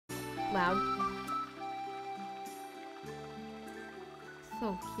loud.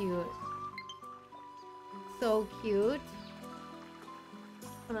 So cute. So cute.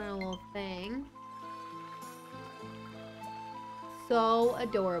 Put on a little thing. So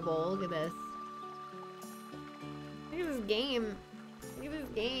adorable. Look at this. Look at this game. Look at this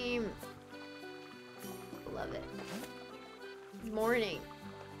game. Love it. It's morning.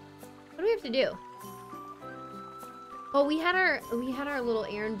 What do we have to do? Oh, we had our little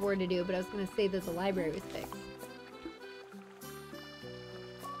errand board to do, but I was gonna say that the library was fixed.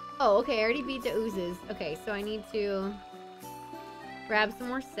 Oh, okay, I already beat the oozes. Okay, so I need to grab some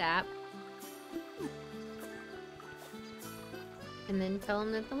more sap. And then tell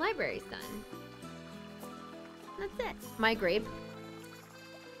them that the library's done. That's it. My grape.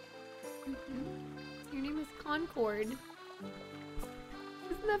 Your name is Concord.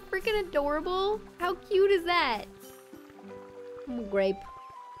 Isn't that freaking adorable? How cute is that? I'm a grape.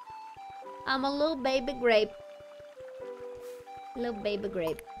 I'm a little baby grape. Little baby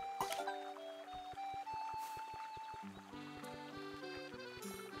grape.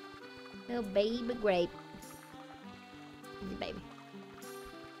 Little baby grape. Baby.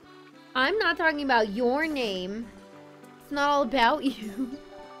 I'm not talking about your name. It's not all about you.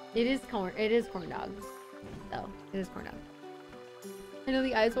 It is corn dog. So, it is corn dog. I know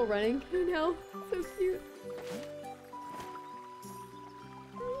the eyes were running. I know. So cute.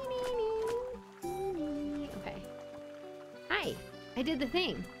 Okay. Hi. I did the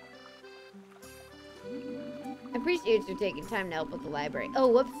thing. I appreciate you taking time to help with the library. Oh,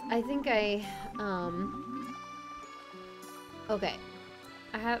 whoops. I think I, okay.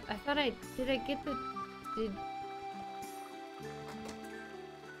 Did I get the,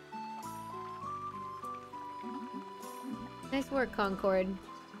 Nice work, Concord.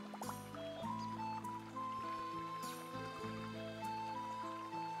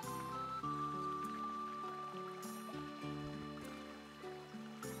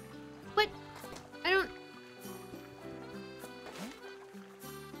 What? I don't...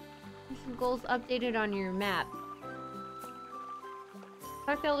 Some goals updated on your map.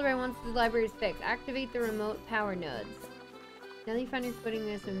 Talk to Elderberry once the library is fixed. Activate the remote power nodes. Now that you find your footing,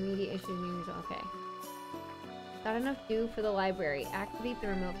 there's some immediate issues in your... Okay. Not enough dew for the library. Activate the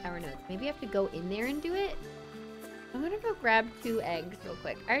remote power nodes. Maybe I have to go in there and do it? I'm gonna go grab 2 eggs real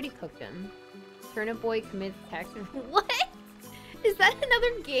quick. I already cooked them. Turnip Boy commits tax... What? Is that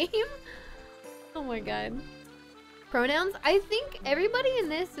another game? Oh my god. Pronouns? I think everybody in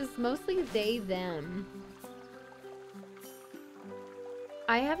this is mostly they, them.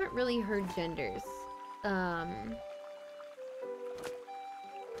 I haven't really heard genders.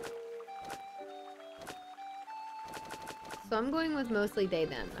 So I'm going with mostly they,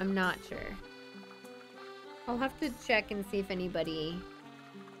 them. I'm not sure. I'll have to check and see if anybody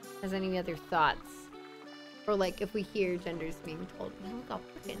has any other thoughts. Or like if we hear genders being told. Oh, look how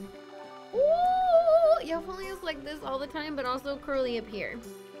freaking... Ooh! Yeah, if only it was like this all the time, but also curly up here.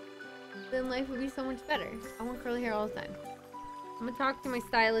 Then life would be so much better. I want curly hair all the time. I'm gonna talk to my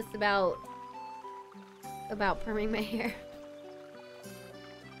stylist about perming my hair.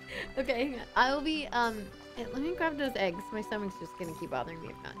 Okay, I will be, let me grab those eggs. My stomach's just gonna keep bothering me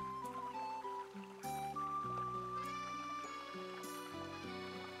if not.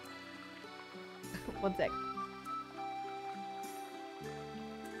 1 sec.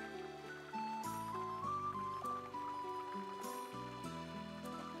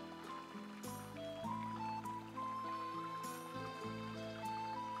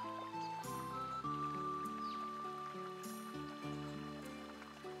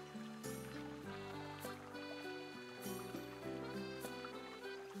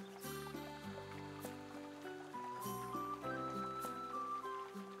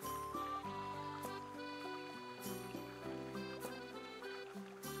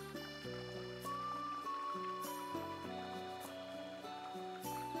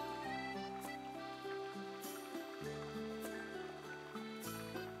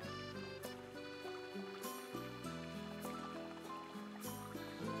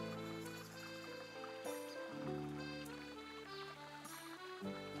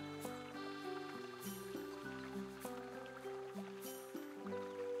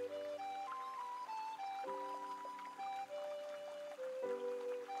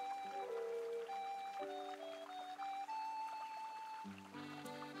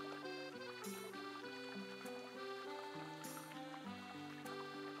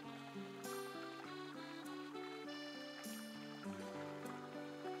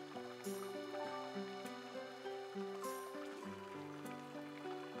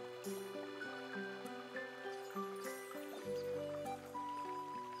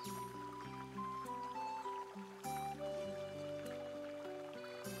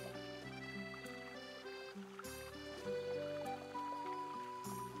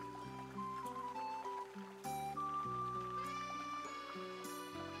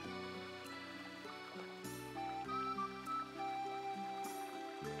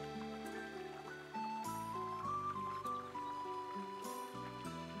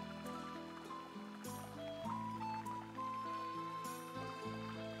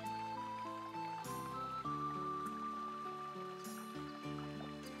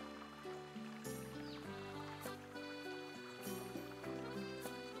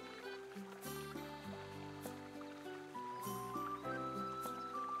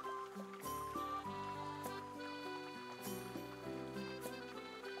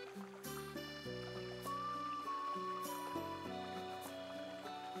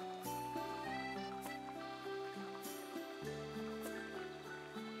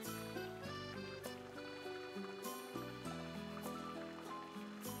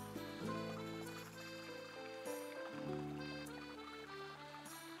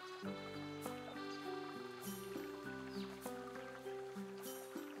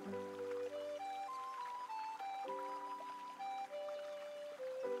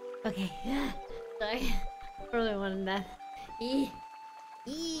 Okay. Sorry. Really wanted that.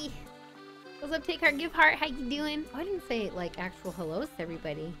 What's up, Take Heart, Give Heart? How you doing? Oh, I didn't say like actual hellos to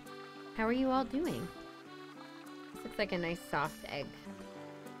everybody. How are you all doing? This looks like a nice soft egg.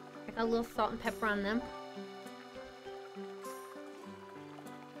 I got a little salt and pepper on them.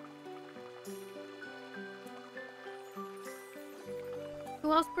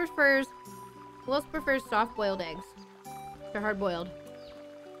 Who else prefers soft-boiled eggs? They're hard-boiled.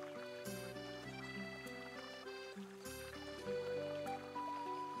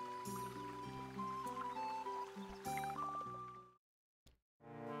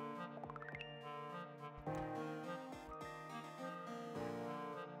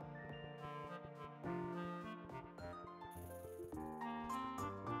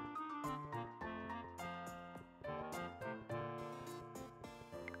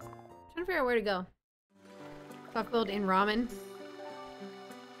 Trying to figure out where to go. Soft-boiled in ramen.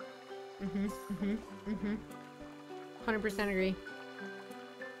 100% agree.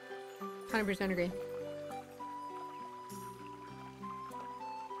 100% agree.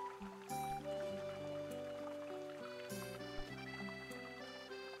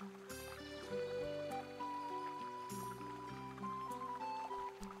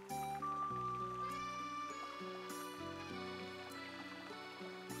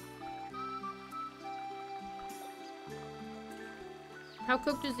 How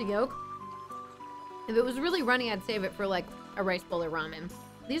cooked is the yolk? If it was really runny, I'd save it for like a rice bowl or ramen.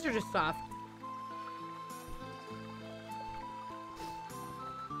 These are just soft.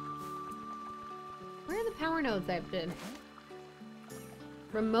 Where are the power nodes I've been?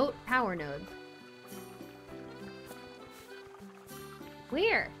 Remote power nodes.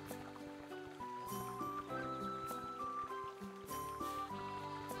 Where?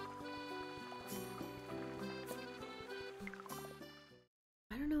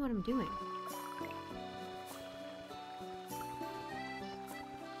 I don't know what I'm doing.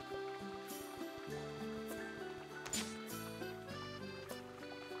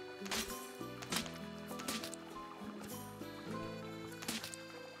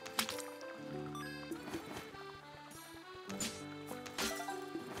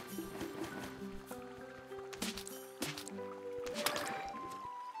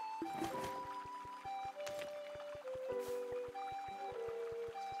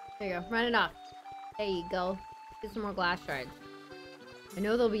 There you go. Run it off. There you go. Get some more glass shards. I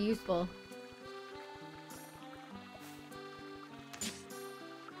know they'll be useful.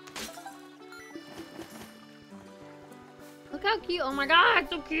 Look how cute. Oh my god,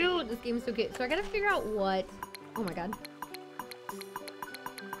 so cute. This game is so cute. So I gotta figure out what... Oh my god.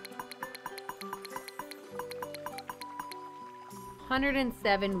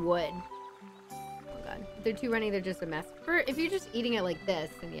 $107 wood. Oh god. If they're too runny, they're just a mess. If you're just eating it like this,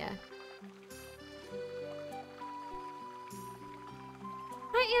 then yeah.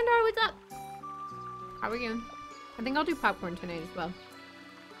 Hi, Andor, what's up? How are you? I think I'll do popcorn tonight as well.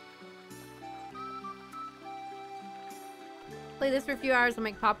 Play this for a few hours, I'll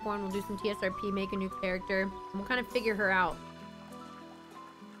make popcorn, we'll do some TSRP, make a new character, and we'll kind of figure her out.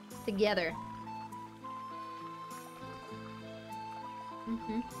 Together.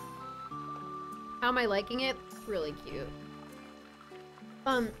 How am I liking it? It's really cute.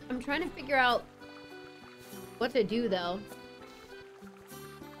 I'm trying to figure out what to do, though.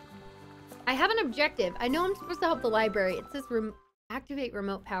 I have an objective. I know I'm supposed to help the library. It says activate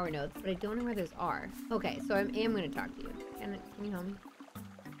remote power nodes, but I don't know where those are. Okay, so I am going to talk to you. Can you help me?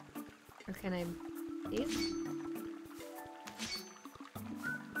 Or can I... These?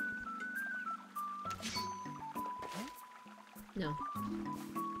 No.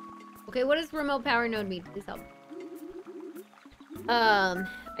 Okay, what does remote power node mean? Please help.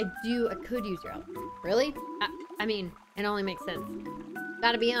 I could use your help. Really? I mean, it only makes sense.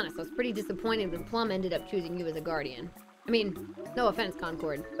 Gotta be honest, I was pretty disappointed when Plum ended up choosing you as a guardian. I mean, no offense,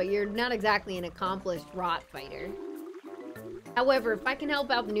 Concord, but you're not exactly an accomplished rot fighter. However, if I can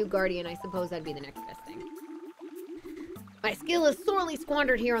help out the new guardian, I suppose that'd be the next best thing. My skill is sorely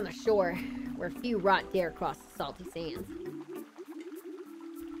squandered here on the shore, where few rot dare cross the salty sands.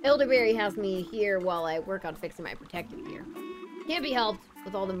 Elderberry has me here while I work on fixing my protective gear. Can't be helped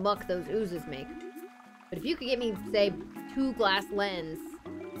with all the muck those oozes make. But if you could get me, say, 2 glass lens,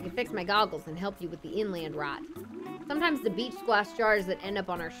 I can fix my goggles and help you with the inland rot. Sometimes the beach glass jars that end up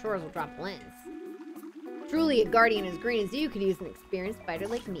on our shores will drop lens. Truly, a guardian as green as you could use an experienced fighter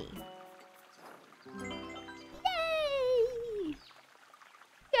like me. Yay!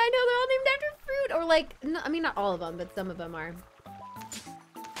 Yeah, I know, they're all named after fruit! Or like, no, I mean, not all of them, but some of them are.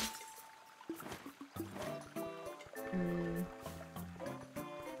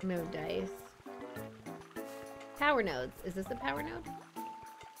 No dice. Power nodes. Is this a power node?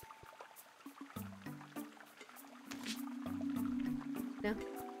 No.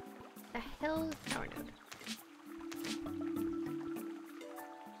 The hell is power node?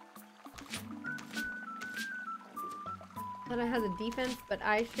 Thought it has a defense, but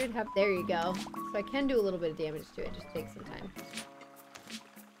I should have. There you go. So I can do a little bit of damage to it. Just takes some time.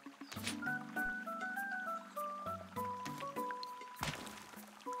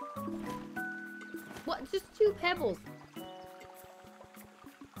 What? Just 2 pebbles.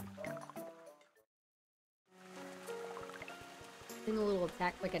 Being a little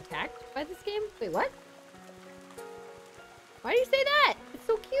attacked by this game? Wait, what? Why do you say that? It's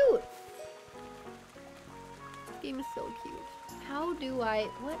so cute. This game is so cute. How do I...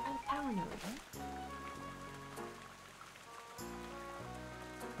 What? Oh, power node.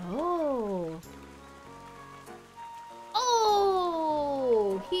 Oh.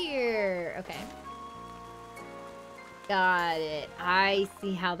 Oh! Here. Okay. Got it. I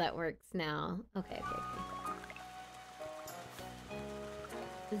see how that works now. Okay, okay, okay.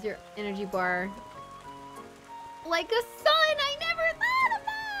 This is your energy bar. Like a sun! I never thought of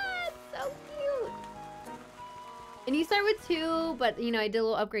that! So cute! And you start with 2, but, you know, I did a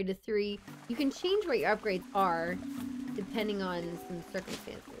little upgrade to 3. You can change what your upgrades are, depending on some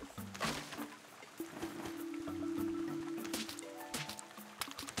circumstances.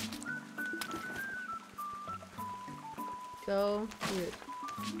 So cute.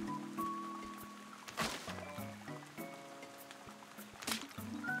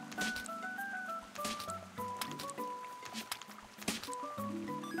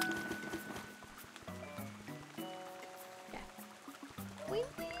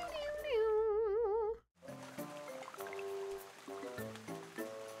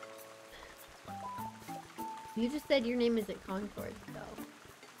 You just said your name isn't Concord, so.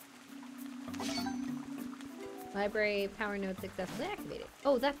 Library power node successfully activated.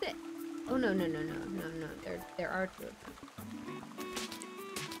 Oh, that's it. Oh, no. There are 2 of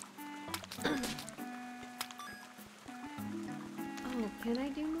them. Oh, can I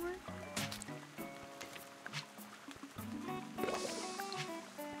do more?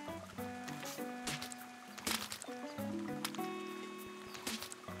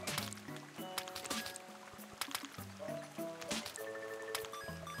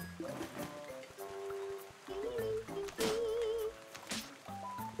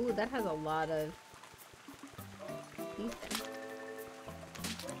 Ooh, that has a lot of defense.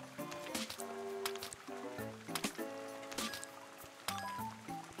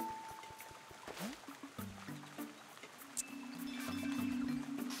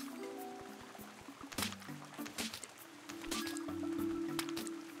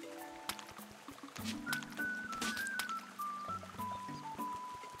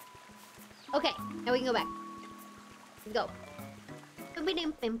 Okay, now we can go back. Let's go.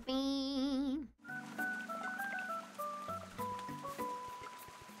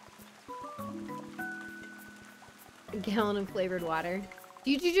 A gallon of flavored water.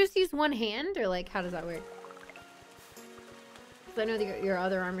 Did you just use one hand, or like, how does that work? Because I know that your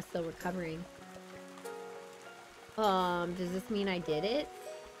other arm is still recovering. Does this mean I did it?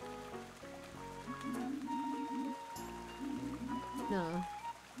 No.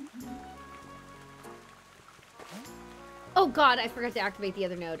 Oh god, I forgot to activate the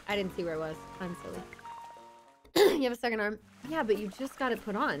other node. I didn't see where it was. I'm silly. You have a second arm? Yeah, but you just got it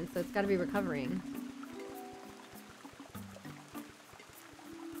put on, so it's got to be recovering.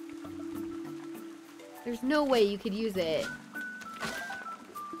 There's no way you could use it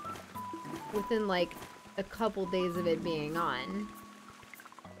within, like, a couple days of it being on.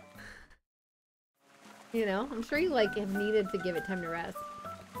 You know? I'm sure you, like, have needed to give it time to rest.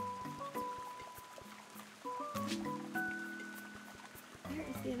 Where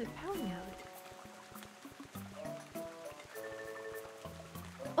is the other power node?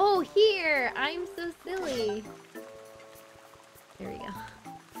 Oh, here! I'm so silly! There we go.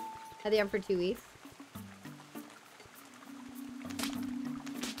 Had the arm for 2 weeks.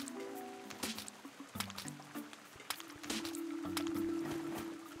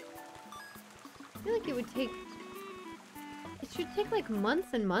 I feel like it would take... It should take like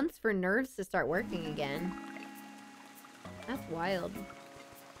months and months for nerves to start working again. That's wild.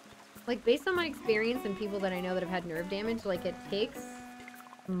 Like, based on my experience and people that I know that have had nerve damage, like, it takes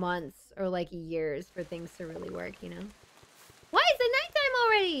months or like years for things to really work, you know? Why is it nighttime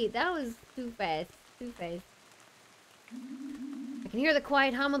already? That was too fast. Too fast. I can hear the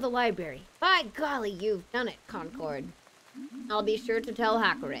quiet hum of the library. By golly, you've done it, Concord. I'll be sure to tell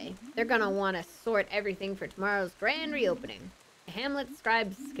Hakurei. They're gonna want to sort everything for tomorrow's grand reopening. Hamlet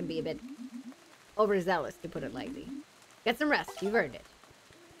scribes can be a bit overzealous, to put it lightly. Get some rest. You've earned it.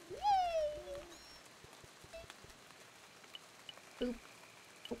 Yay! Boop.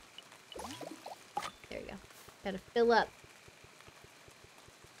 Oh. There you go. Gotta fill up.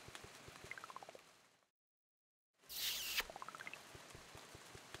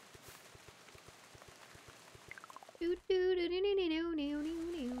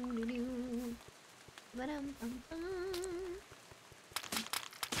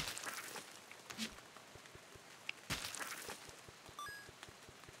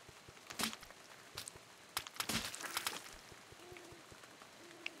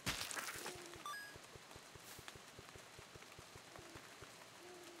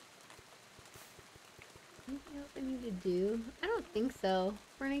 Anything else I need to do? I don't think so.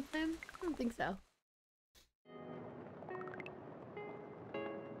 For anything? I don't think so.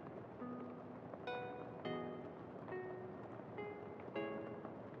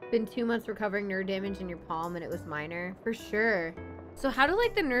 Been 2 months recovering nerve damage in your palm and it was minor. For sure. So how do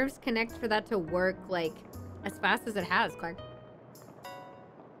like the nerves connect for that to work like as fast as it has, Clark?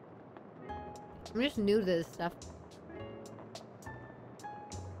 I'm just new to this stuff.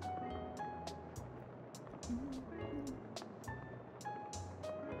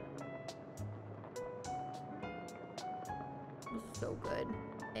 This is so good.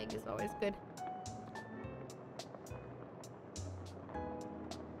 Egg is always good.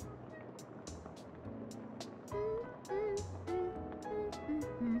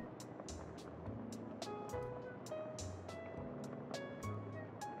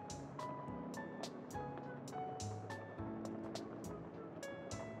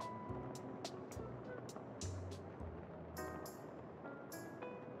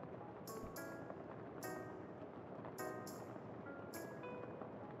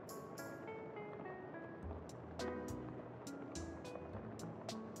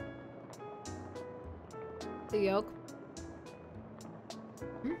 The yolk.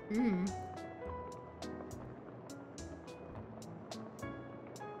 Mm-hmm.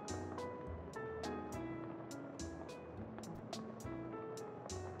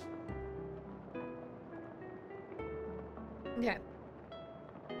 Okay.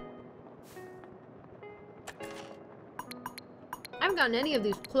 I haven't gotten any of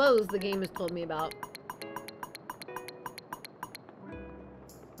these clothes the game has told me about.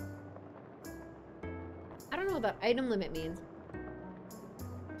 I don't know what that item limit means.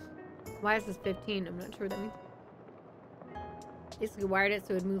 Why is this 15? I'm not sure what that means. Basically wired it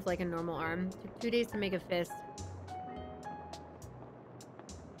so it would move like a normal arm. Took 2 days to make a fist.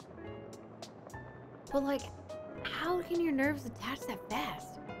 But like, how can your nerves attach that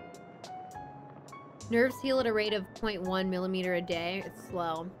fast? Nerves heal at a rate of 0.1 millimeter a day. It's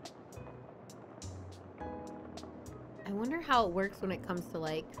slow. I wonder how it works when it comes to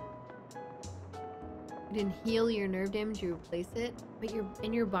like, you didn't heal your nerve damage, you replace it, but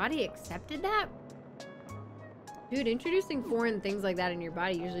your body accepted that? Dude, introducing foreign things like that in your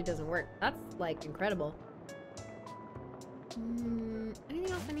body usually doesn't work. That's like incredible.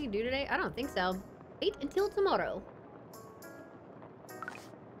 Anything else I need to do today? I don't think so. Wait until tomorrow.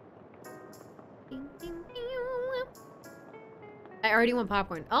 I already want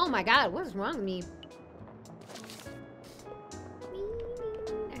popcorn. Oh my god, what is wrong with me?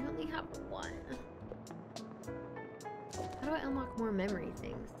 I only have one. How do I unlock more memory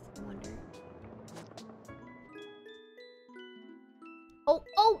things? I wonder.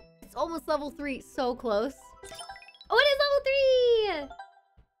 Oh, it's almost level 3. So close. Oh, it is level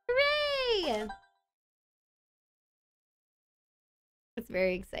 3! Hooray! It's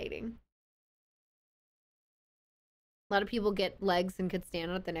very exciting. A lot of people get legs and could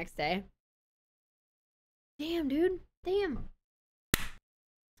stand on it the next day. Damn, dude. Damn.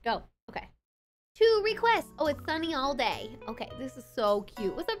 Let's go. Okay. 2 requests. Oh, it's sunny all day. Okay, this is so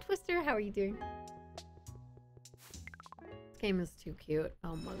cute. What's up, Twister? How are you doing? This game is too cute.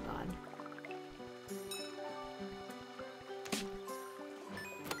 Oh my god.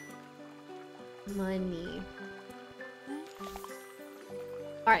 Money.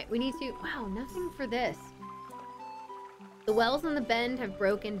 Alright, we need to... Wow, nothing for this. The wells on the bend have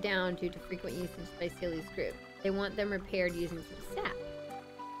broken down due to frequent usage by Sealy's group. They want them repaired using some sap.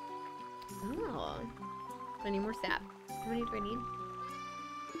 Oh. I need more sap. How many do I need?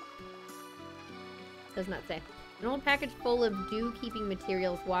 Does not say. An old package full of dew-keeping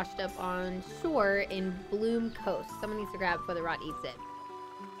materials washed up on shore in Bloom Coast. Someone needs to grab it before the rot eats it.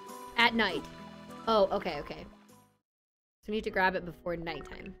 At night. Oh, okay, okay. So we need to grab it before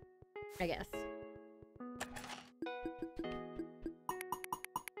nighttime, I guess.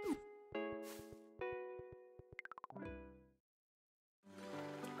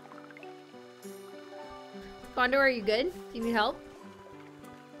 Kondo, are you good? Do you need help?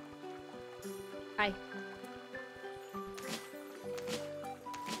 Hi.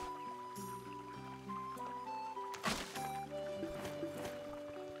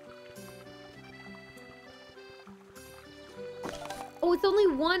 Oh, it's only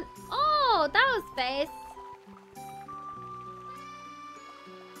one. Oh, that was face.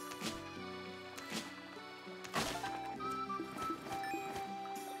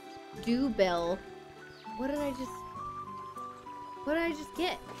 Dewbill. What did I just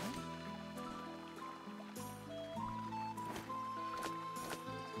get?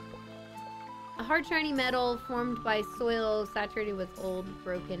 A hard shiny metal formed by soil saturated with old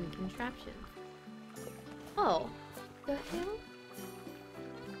broken contraptions. Oh. The hell?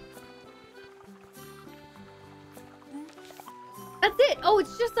 That's it! Oh,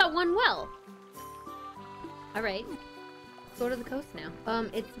 it's just that one well. Alright. Go to the coast now.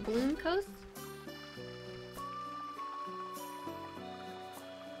 It's Bloom Coast?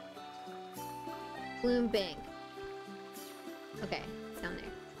 Bloom Bank. Okay, down there.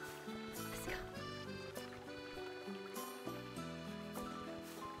 Let's go.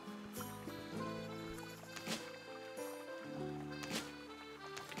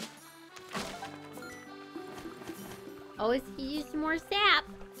 Always use more sap.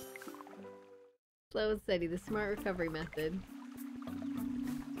 Slow and steady, the smart recovery method.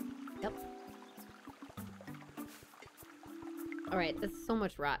 Yep. Alright, that's so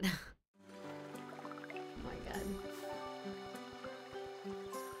much rot. Oh my god.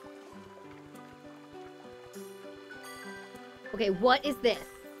 Okay, what is this?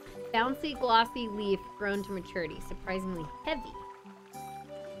 Bouncy, glossy leaf grown to maturity. Surprisingly heavy.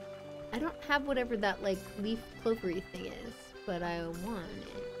 I don't have whatever that, like, leaf clovery thing is, but I want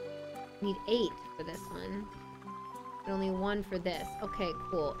it. Need 8 for this one. And only 1 for this. Okay,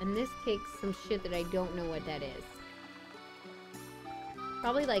 cool. And this takes some shit that I don't know what that is.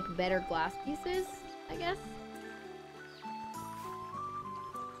 Probably, like, better glass pieces, I guess?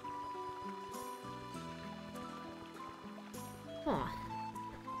 Huh.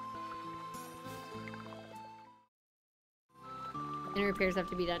 And repairs have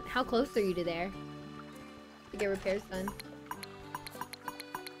to be done. How close are you to there? To get repairs done?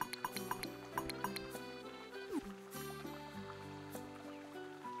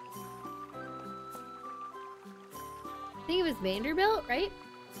 I think it was Vanderbilt, right?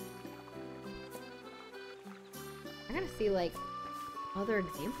 I gotta see, like, other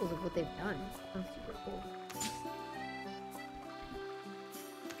examples of what they've done. Sounds super cool.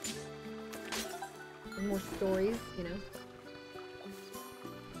 And more stories, you know?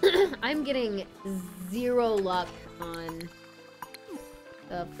 I'm getting 0 luck on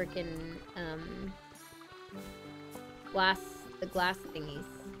the frickin' the glass thingies.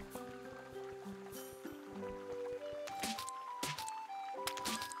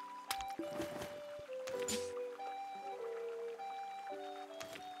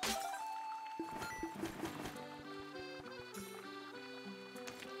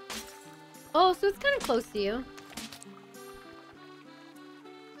 Oh, so it's kind of close to you.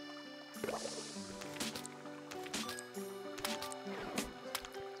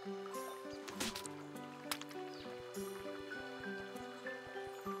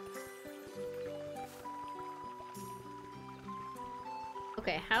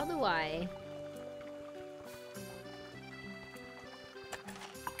 Okay, how do I...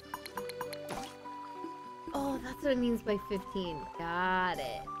 Oh, that's what it means by 15. Got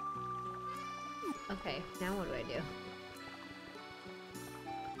it. Okay, now what do I do?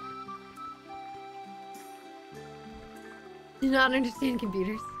 Do not understand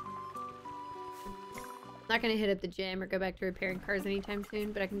computers. Not gonna hit up the gym or go back to repairing cars anytime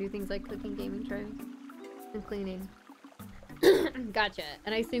soon, but I can do things like cooking, gaming, driving, and cleaning. Gotcha.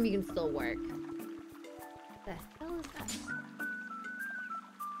 And I assume you can still work. What the hell is that?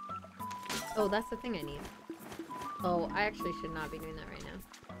 Oh, that's the thing I need. Oh, I actually should not be doing that right now.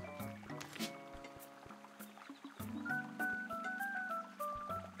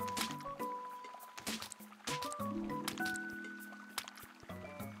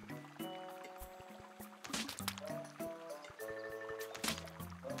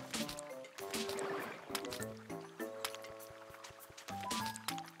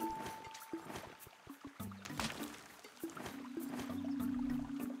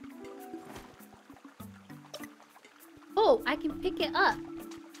 Oh, I can pick it up.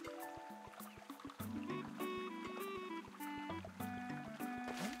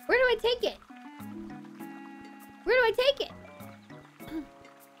 Where do I take it? Where do I take it?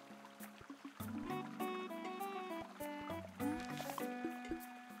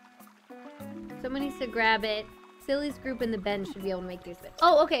 So Someone needs to grab it. Silly's group in the bench should be able to make use of it.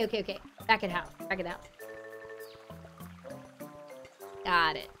 Oh, okay, okay, okay. Back it out. Back it out.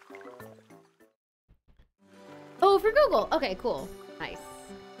 Got it. Oh, for Google. Okay, cool. Nice.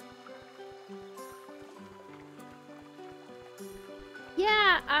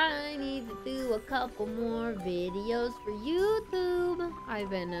 Yeah, I need to do a couple more videos for YouTube. I've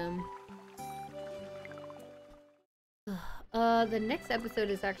been, the next episode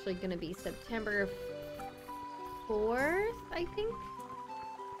is actually gonna be September 4th, I think.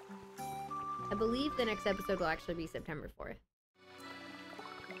 I believe the next episode will actually be September 4th.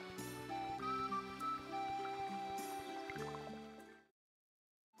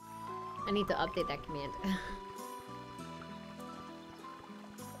 I need to update that command.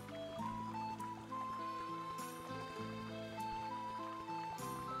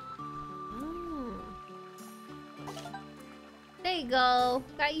 Oh. There you go.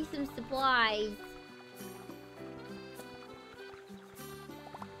 Got you some supplies.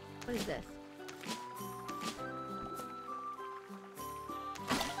 What is this?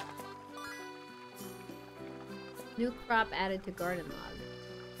 New crop added to garden log.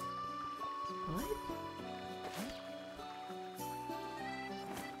 What?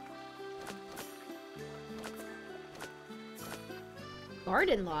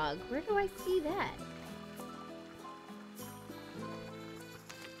 Garden log? Where do I see that?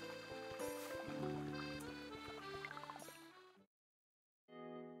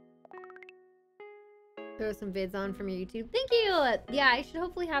 Throw some vids on from your YouTube. Thank you! Yeah, I should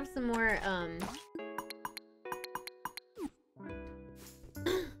hopefully have some more,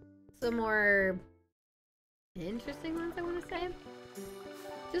 some more interesting ones, I want to say.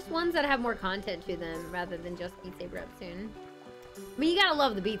 Just ones that have more content to them rather than just Beat Saber up soon. I mean, you gotta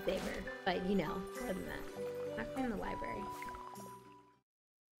love the Beat Saber, but you know, more than that. Not in the library.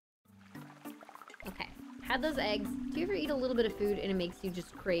 Okay, had those eggs. Do you ever eat a little bit of food and it makes you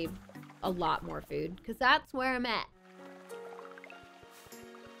just crave a lot more food? Because that's where I'm at.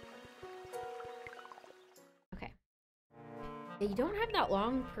 Okay. Yeah, you don't have that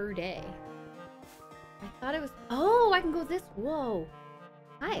long per day. I thought it was... Oh, I can go this... Whoa.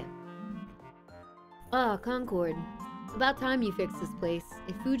 Hi. Ah, Concord. About time you fixed this place.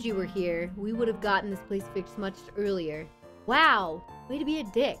 If Fuji were here, we would have gotten this place fixed much earlier. Wow. Way to be a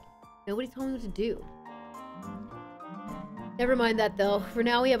dick. Nobody told me what to do. Never mind that, though. For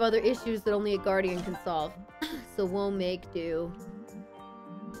now, we have other issues that only a Guardian can solve. So we'll make do.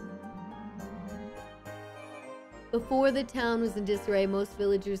 Before the town was in disarray, most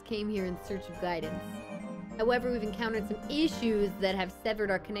villagers came here in search of guidance. However, we've encountered some issues that have severed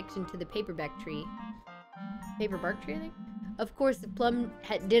our connection to the paperback tree. Paperbark tree, I think? Of course, if Plum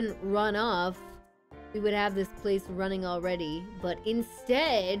didn't run off, we would have this place running already. But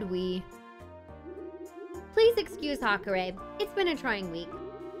instead, we... Please excuse Hakare. It's been a trying week.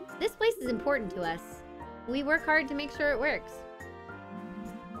 This place is important to us. We work hard to make sure it works.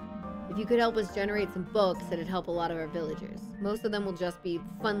 If you could help us generate some books, it'd help a lot of our villagers. Most of them will just be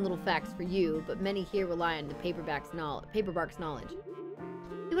fun little facts for you, but many here rely on the paperbark's knowledge.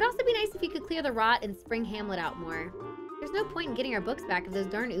 It would also be nice if you could clear the rot and Spring Hamlet out more. There's no point in getting our books back if those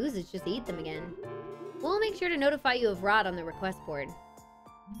darn oozes just eat them again. We'll make sure to notify you of rot on the request board.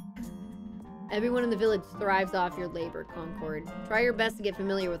 Everyone in the village thrives off your labor, Concord. Try your best to get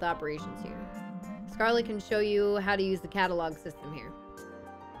familiar with operations here. Scarlet can show you how to use the catalog system here.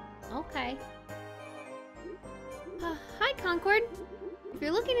 Okay. Hi, Concord. If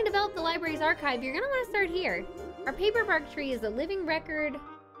you're looking to develop the library's archive, you're gonna want to start here. Our paperbark tree is a living record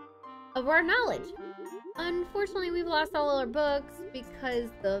of our knowledge. Unfortunately, we've lost all our books because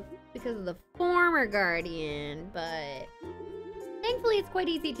of the former Guardian, but thankfully it's quite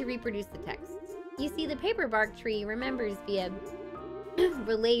easy to reproduce the texts. You see, the paperbark tree remembers via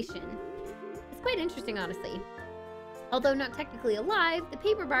relation. It's quite interesting, honestly. Although not technically alive, the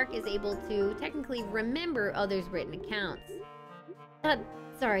paperbark is able to technically remember others' written accounts.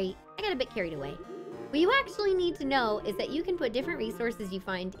 Sorry, I got a bit carried away. What you actually need to know is that you can put different resources you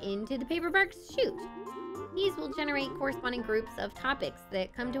find into the paperbark's chute. These will generate corresponding groups of topics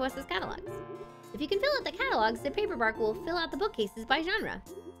that come to us as catalogs. If you can fill out the catalogs, the paperbark will fill out the bookcases by genre.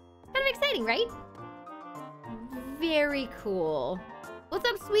 Kind of exciting, right? Very cool. What's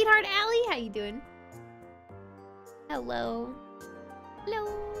up, sweetheart Allie? How you doing? Hello.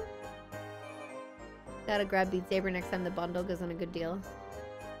 Hello. Gotta grab Beat Saber next time the bundle goes on a good deal.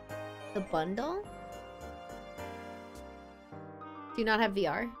 The bundle? Do you not have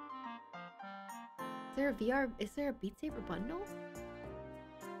VR? Is there a VR? Is there a Beat Saber bundle?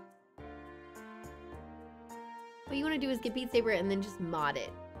 What you want to do is get Beat Saber and then just mod it.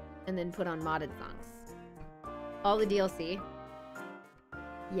 and then put on modded songs. All the DLC.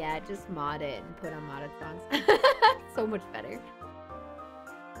 Yeah, just mod it and put on modded songs. So much better.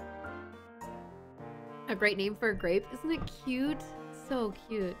 A great name for a grape. Isn't it cute? So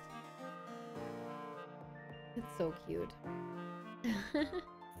cute. It's so cute.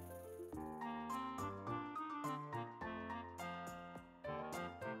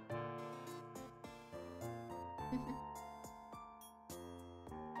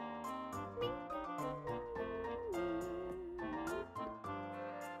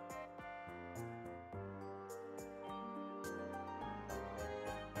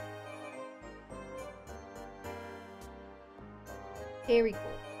 Very cool.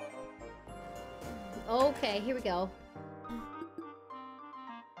 Okay, here we go.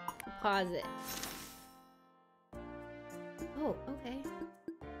 Pause it. Oh, okay.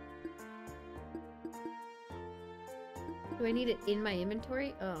 Do I need it in my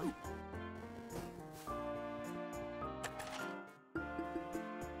inventory? Oh.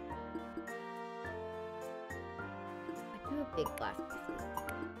 I do have big glass pieces.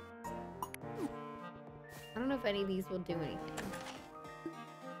 I don't know if any of these will do anything.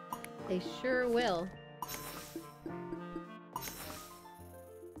 They sure will.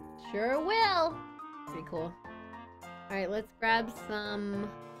 Sure will. Pretty cool. Alright, let's grab some...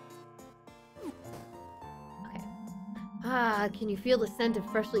 Okay. Ah, can you feel the scent of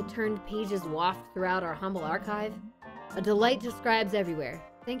freshly turned pages waft throughout our humble archive? A delight describes everywhere.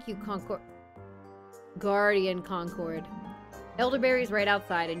 Thank you, Concord. Guardian Concord. Elderberry's right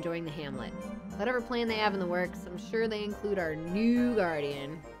outside enjoying the hamlet. Whatever plan they have in the works, I'm sure they include our new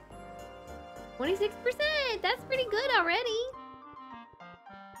guardian. 26%! That's pretty good already!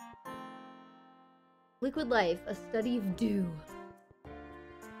 Liquid Life, a study of dew.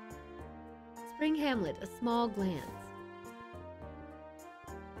 Spring Hamlet, a small glance.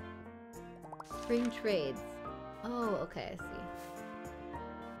 Spring Trades. Oh, okay, I see.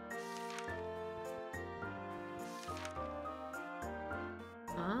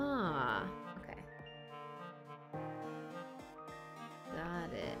 Ah, okay.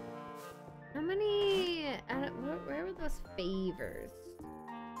 Got it. How many... where were those favors?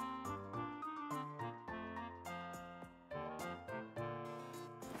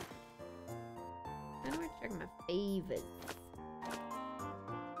 I want to check my favorites.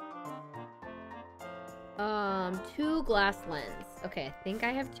 2 glass lens. Okay, I think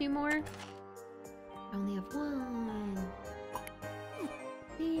I have 2 more. I only have 1.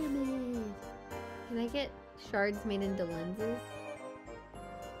 Damn it. Can I get shards made into lenses?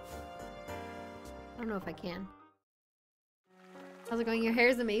 I don't know if I can. How's it going? Your hair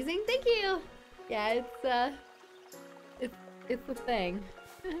is amazing. Thank you. Yeah, it's a thing.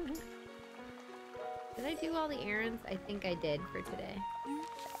 Did I do all the errands? I think I did for today.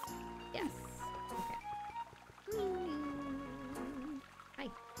 Yes. Okay. Hi.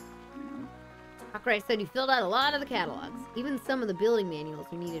 Hakurai said you filled out a lot of the catalogs, even some of the building manuals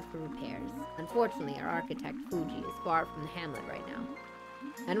we needed for repairs. Unfortunately, our architect Fuji is far from the hamlet right now.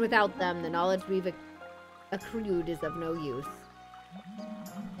 And without them, the knowledge we've accrued is of no use.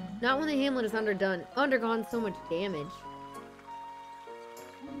 Not when the hamlet has undergone so much damage.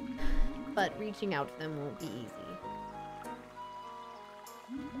 But reaching out to them won't be easy.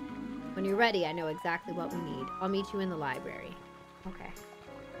 When you're ready, I know exactly what we need. I'll meet you in the library. Okay.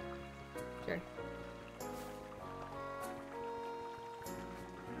 Sure.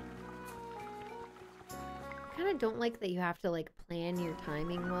 I kind of don't like that you have to, like, plan your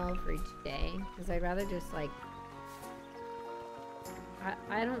timing well for each day. Because I'd rather just, like...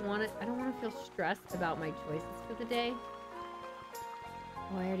 I don't want to feel stressed about my choices for the day.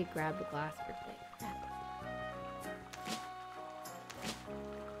 Oh, I already grabbed the glass for today. Crap.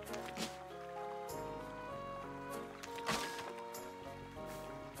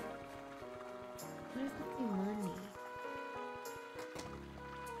 What does it say money?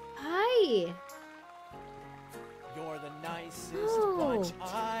 Hi! You're the nicest bunch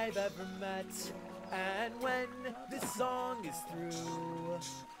I've ever met. And when this song is through,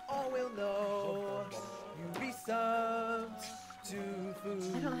 all will know you be subbed to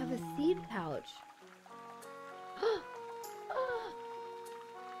food. I don't have a seed pouch.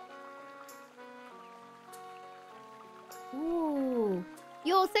 Ooh.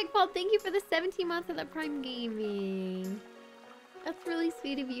 Yo, Segpal, thank you for the 17 months of the Prime Gaming. That's really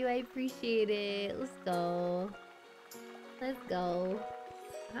sweet of you. I appreciate it. Let's go. Let's go.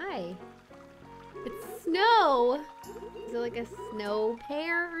 Hi. It's snow. Is it like a snow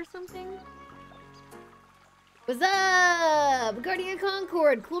pear or something? What's up? Guardian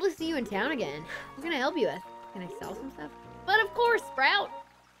Concord. Cool to see you in town again. What can I help you with? Can I sell some stuff? But of course, Sprout.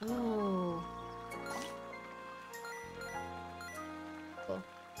 Oh. Cool.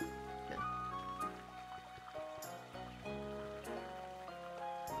 No.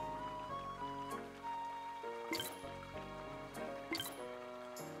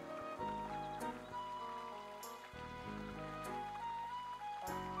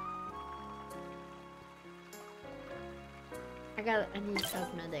 I need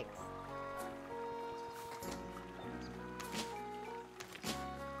cosmetics.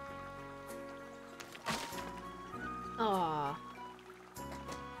 Aw.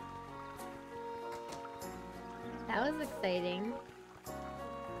 That was exciting.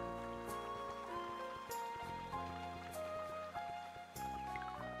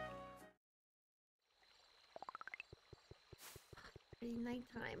 Pretty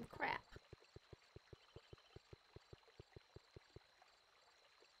nighttime. Crap.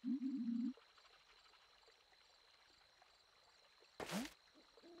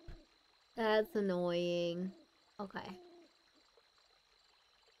 That's annoying. Okay.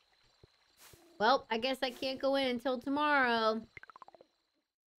 Well, I guess I can't go in until tomorrow.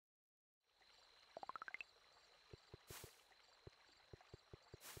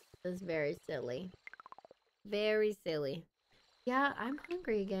 That's very silly. Very silly. Yeah, I'm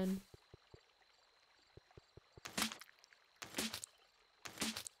hungry again.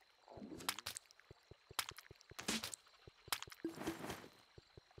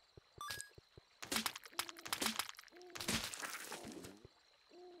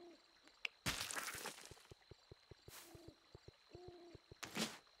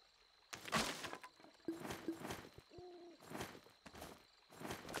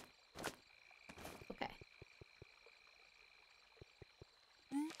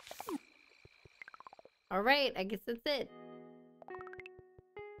 Alright, I guess that's it.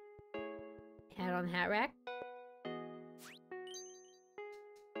 Hat on hat rack.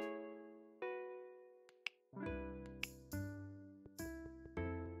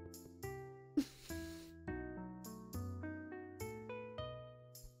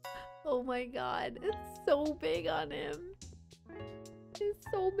 Oh my god, it's so big on him. It's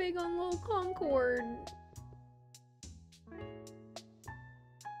so big on little Concord.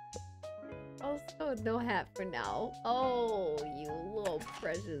 Also, no hat for now. Oh, you little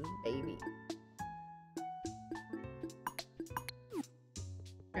precious baby.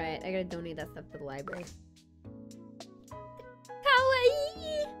 Alright, I gotta donate that stuff to the library.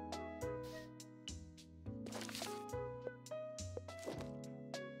 Kawaii!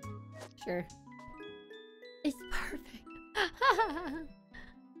 Sure. It's perfect.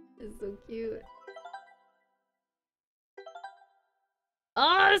 It's so cute.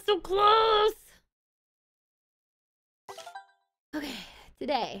 Oh, so close! Okay,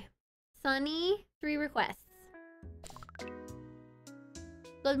 today. Sunny, 3 requests.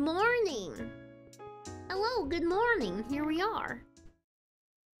 Good morning! Hello, good morning. Here we are.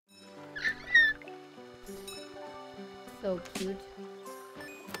 So cute.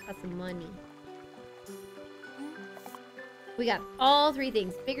 Got some money. We got all 3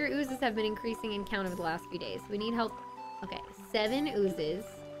 things. Bigger oozes have been increasing in count over the last few days. We need help. Okay, 7 oozes.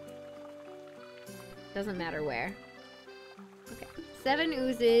 Doesn't matter where. Okay, 7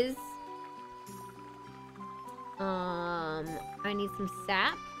 oozes. I need some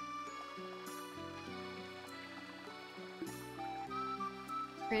sap.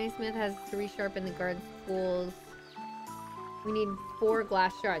 Granny Smith has to resharpen the guard's tools. We need 4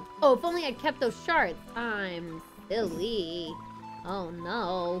 glass shards. Oh, if only I'd kept those shards. I'm silly. Oh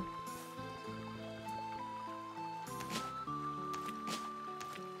no.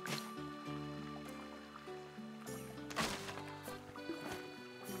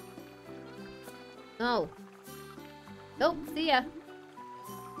 Oh. Nope, see ya.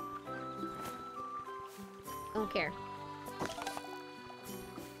 Don't care.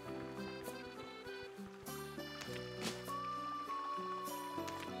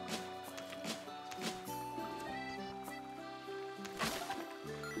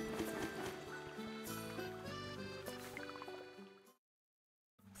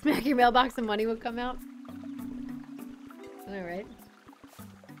 Smack your mailbox and money will come out. Alright.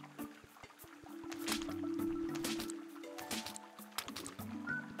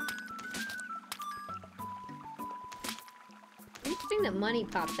 Interesting that money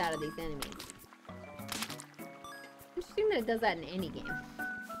pops out of these enemies. Interesting that it does that in any game.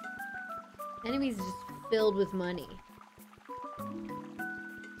 Enemies are just filled with money.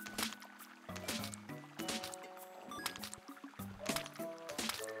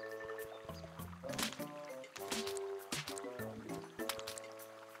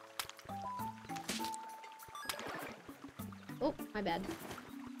 Oh, my bad.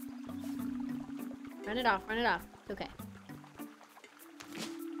 Run it off, run it off. It's okay.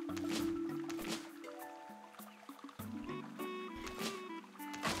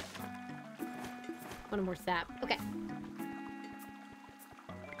 One more sap. Okay.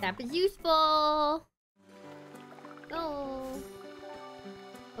 Sap is useful. Go.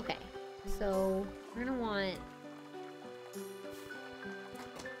 Okay. So we're gonna want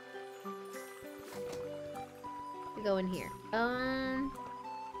to go in here.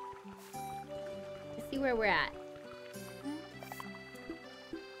 Let's see where we're at.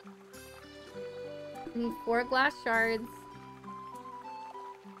 We need 4 glass shards.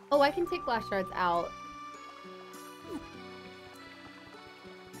 Oh, I can take glass shards out.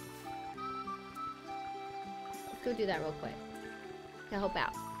 Let's go do that real quick to help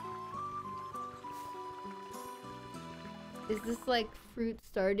out. Is this like fruit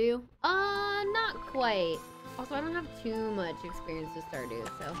Stardew? Not quite. Also, I don't have too much experience with Stardew,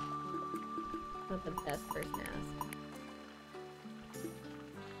 so not the best person to ask.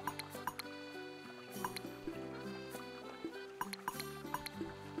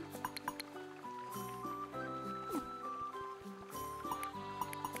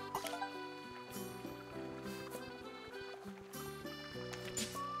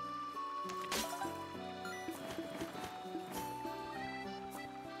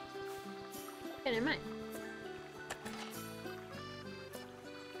 Okay, never mind.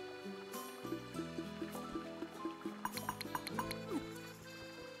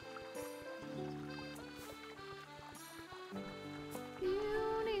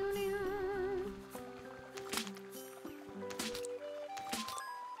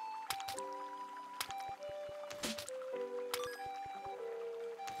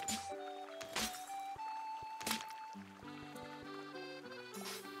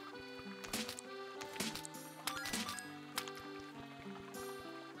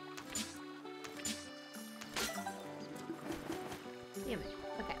 Damn it.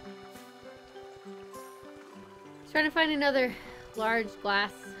 Okay. Trying to find another large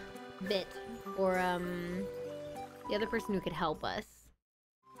glass bit for the other person who could help us.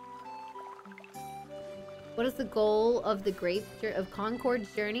 What is the goal of the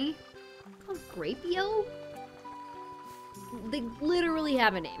Concord's journey? Called Grapio? They literally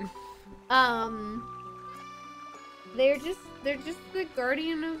have a name. They're just the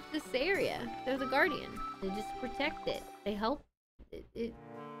guardian of this area. They're the guardian. They just protect it. They help.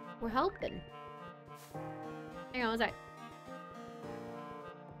 We're helping. Hang on, one sec.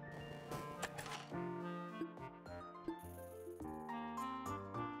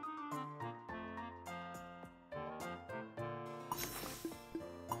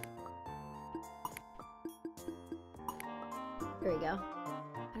 There we go.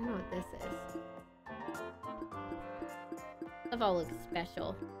 I don't know what this is. Stuff all looks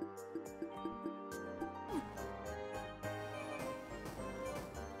special.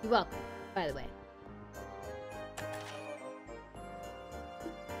 You're welcome, by the way.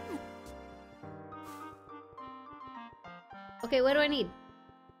 Okay, what do I need?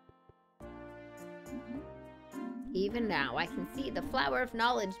 Even now, I can see the flower of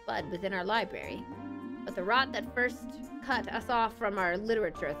knowledge bud within our library. But the rot that first cut us off from our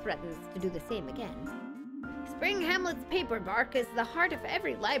literature threatens to do the same again. Spring Hamlet's paper bark is the heart of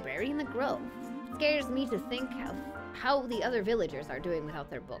every library in the Grove. It scares me to think of how the other villagers are doing without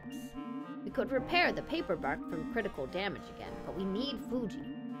their books. We could repair the paper bark from critical damage again, but we need Fuji.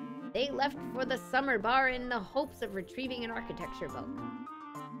 They left for the summer bar in the hopes of retrieving an architecture book.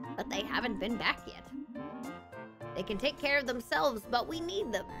 But they haven't been back yet. They can take care of themselves, but we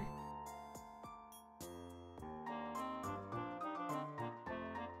need them.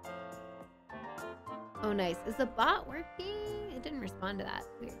 Oh, nice. Is the bot working? It didn't respond to that.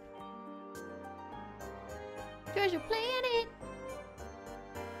 Weird. Treasure Planet!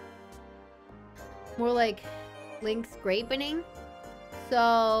 More like Link's Grapening.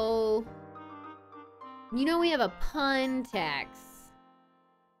 So, you know we have a pun tax.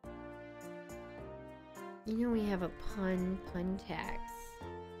 You know we have a pun tax.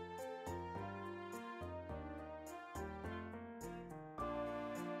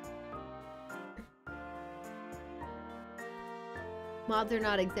 Mobs are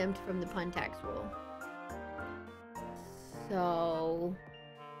not exempt from the pun tax rule. So...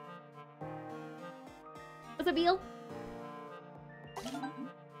 What's up, Eel?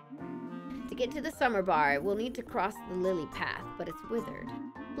 To get to the summer bar, we'll need to cross the lily path, but it's withered.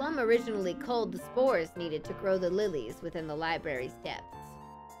 Plum originally culled the spores needed to grow the lilies within the library's depths.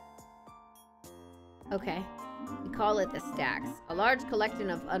 Okay. We call it the Stacks, a large collection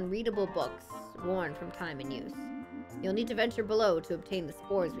of unreadable books, worn from time and use. You'll need to venture below to obtain the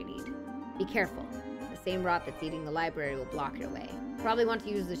spores we need. Be careful. same rot that's eating the library will block it away. Probably want to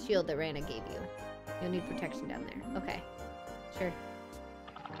use the shield that Rana gave you. You'll need protection down there. Okay. Sure.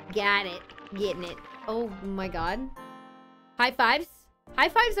 Got it. Getting it. Oh my god. High fives? High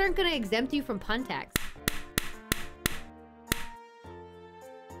fives aren't gonna exempt you from pun tax.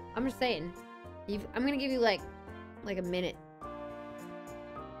 I'm just saying. I'm gonna give you like a minute.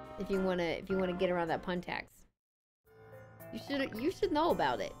 If you wanna get around that pun tax. You should know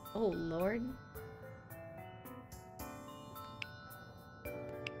about it. Oh lord.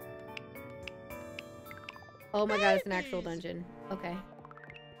 Oh my god, it's an actual dungeon. Okay.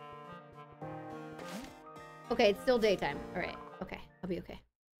 Okay, it's still daytime. Alright. Okay. I'll be okay.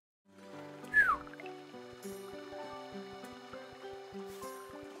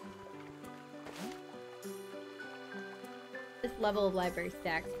 This level of library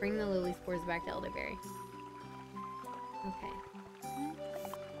stacks. Bring the lily spores back to Elderberry. Okay.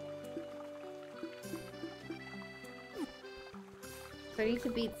 So I need to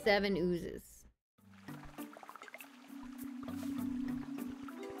beat 7 oozes.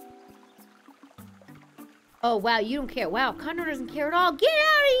 Oh, wow, you don't care. Wow, Condor doesn't care at all. Get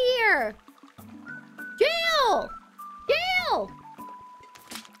out of here! Jail! Jail!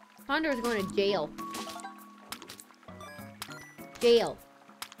 Condor's going to jail. Jail.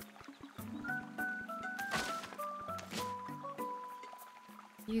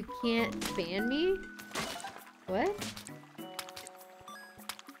 You can't ban me? What?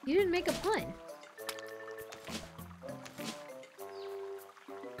 You didn't make a pun.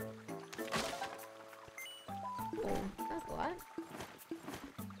 Oh, that's a lot.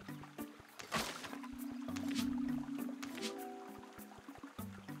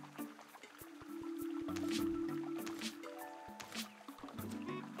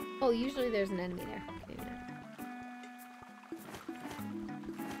 Oh, usually there's an enemy there. Okay, no.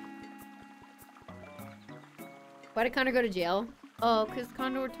 Why did Condor go to jail? Oh, because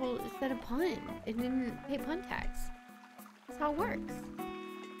Condor told it said a pun. It didn't pay pun tax. That's how it works.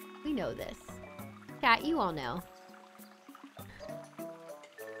 We know this. Cat, you all know.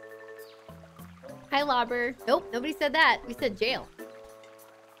 Hi, Lobber. Nope, nobody said that. We said jail.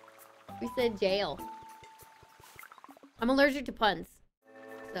 We said jail. I'm allergic to puns.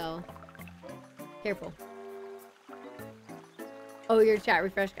 So, careful. Oh, your chat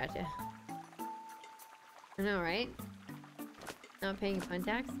refresh, gotcha. I know, right? Not paying pun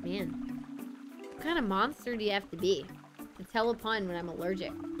tax? Man. What kind of monster do you have to be to tell a pun when I'm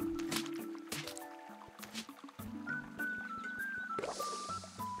allergic?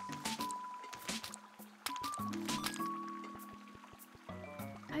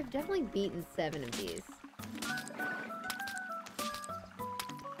 I've definitely beaten 7 of these.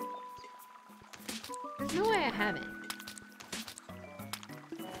 There's no way I haven't.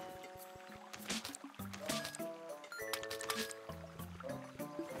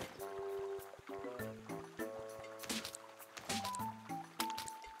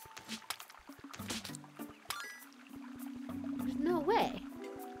 There's no way.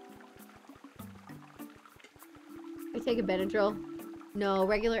 I take a Benadryl. No,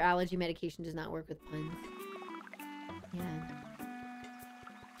 regular allergy medication does not work with puns. Yeah.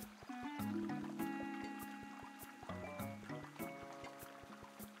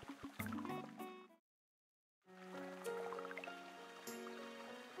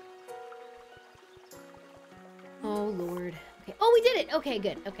 Oh, Lord. Okay. Oh, we did it! Okay,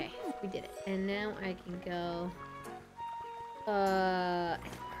 good. Okay, we did it. And now I can go... It's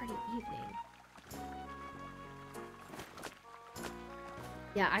already evening.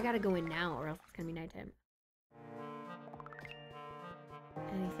 Yeah, I gotta go in now or else it's gonna be nighttime.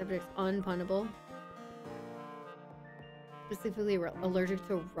 Any subjects unpunnable? Specifically allergic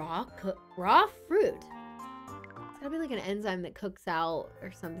to raw fruit. It's gotta be like an enzyme that cooks out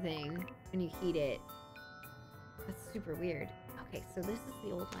or something when you heat it. That's super weird. Okay, so this is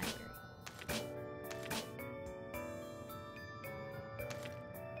the old library.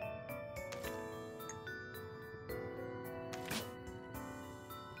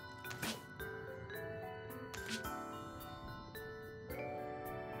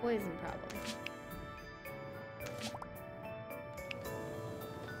 Poison problem.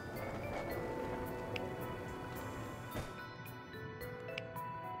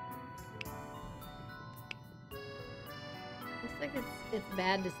 Looks like it's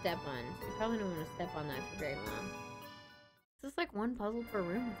bad to step on. You probably don't want to step on that for very long. Is this like one puzzle per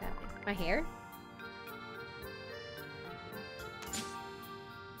room? What's happening? My hair?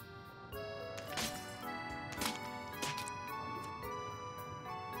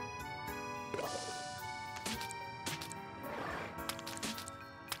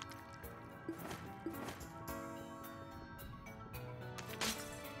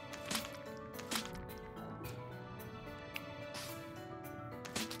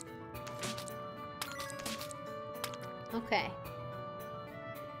 Okay.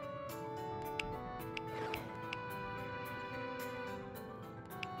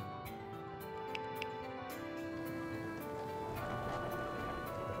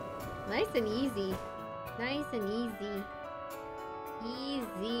 Nice and easy. Nice and easy.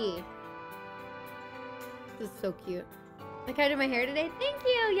 Easy. This is so cute. Like I did my hair today. Thank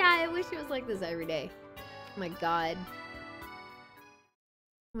you. Yeah, I wish it was like this every day. Oh my god.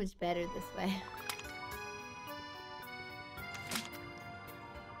 So much better this way.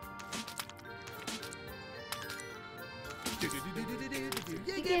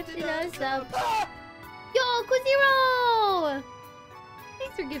 You gifted us up. Yo, Kuziro!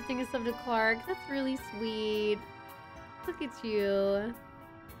 Thanks for gifting us up to Clark. That's really sweet. Look at you.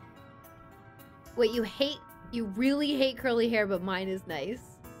 Wait, you really hate curly hair, but mine is nice.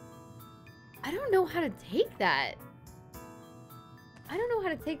 I don't know how to take that. I don't know how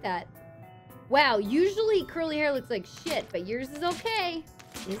to take that. Wow, usually curly hair looks like shit, but yours is okay.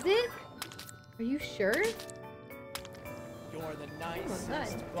 Is it? Are you sure? You're the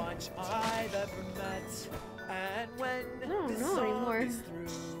nicest bunch I've ever met. And when the song is through,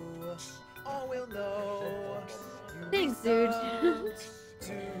 all will know. Thanks, dude.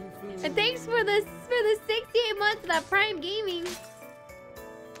 And thanks for the 68 months of that Prime Gaming.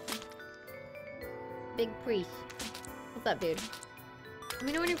 Big Preach. What's up, dude? Let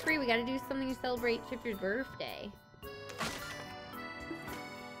me know when you're free. We gotta do something to celebrate Shifter's birthday.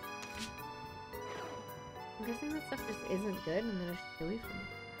 I'm guessing that stuff just isn't good and then I should delete from it.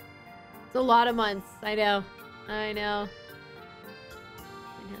 It's a lot of months. I know. I know.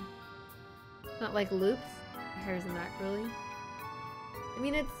 I know. It's not like loops. My hair isn't that curly. I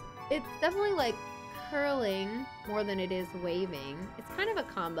mean, it's definitely like curling more than it is waving. It's kind of a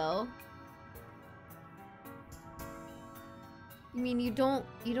combo. I mean, you don't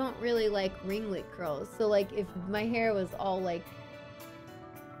really like ringlet curls. So like if my hair was all like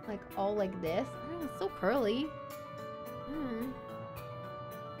this, oh, it's so curly.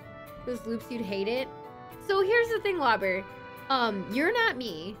 Those loops, you'd hate it. So here's the thing, Lobber. You're not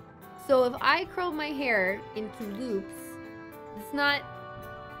me. So if I curl my hair into loops,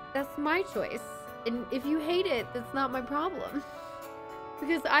 that's my choice. And if you hate it, that's not my problem.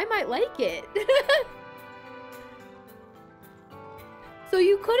 Because I might like it. So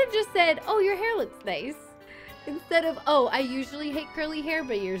you could have just said, oh, your hair looks nice. Instead of, oh, I usually hate curly hair,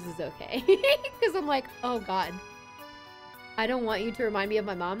 but yours is okay. Because I'm like, oh god. I don't want you to remind me of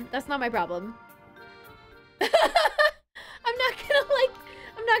my mom. That's not my problem. I'm not gonna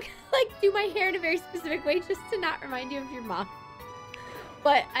do my hair in a very specific way just to not remind you of your mom.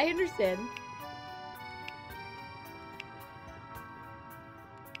 But I understand.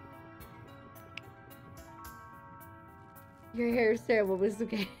 Your hair is terrible, but it's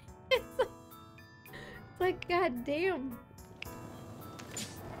okay. It's like, god damn.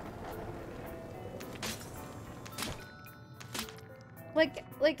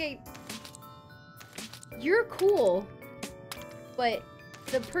 You're cool, but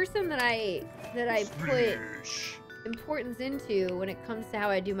the person that I put importance into when it comes to how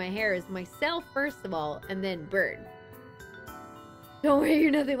I do my hair is myself first of all, and then Bird. Don't worry,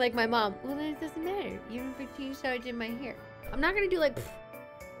 you're nothing like my mom. Well, then it doesn't matter. Even if I changed how I did my hair, I'm not gonna do like.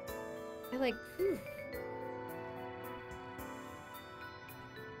 I like.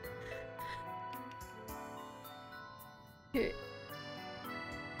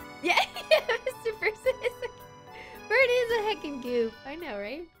 Yeah, Mr. Person is Bird is a heckin' goof. I know,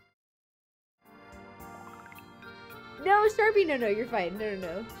 right? No, Sharpie, no, you're fine.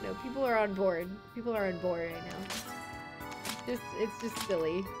 No. People are on board. People are on board right now. It's just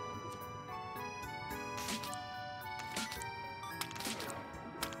silly.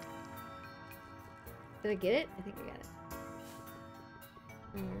 Did I get it? I think I got it.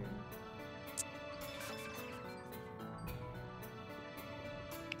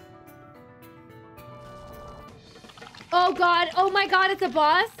 Oh god! Oh my god, it's a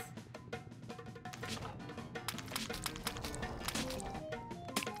boss?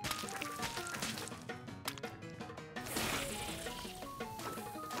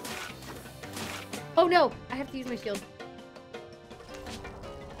 Oh no! I have to use my shield.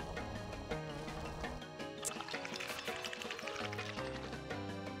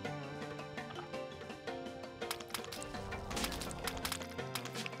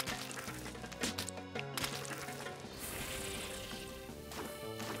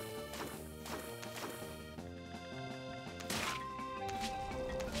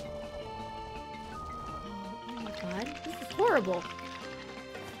 Horrible.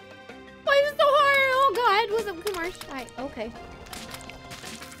 Why is it so hard? Oh god, was it Kumar? Okay.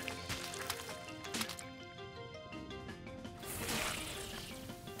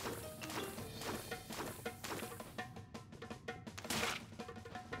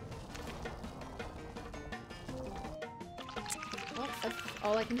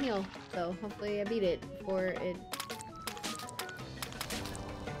 all I can heal. So hopefully I beat it before it...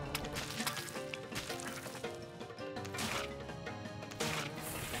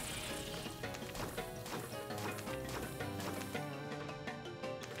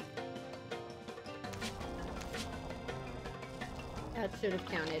 That should have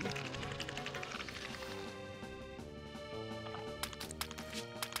counted.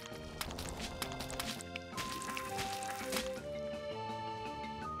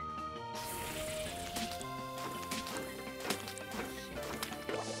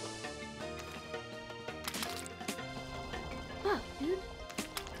 Fuck, dude.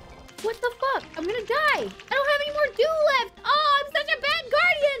 What the fuck? I'm gonna die! I don't have any more dew left! Oh, I'm such a bad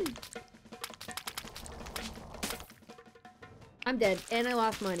guardian! I'm dead, and I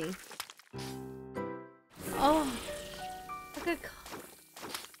lost money. Oh. Okay.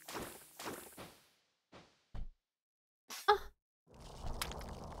 Oh.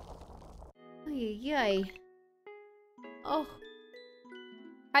 Yay. Oh.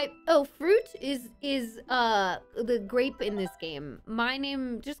 Fruit is the grape in this game. My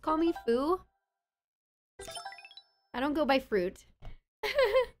name, just call me Foo. I don't go by fruit.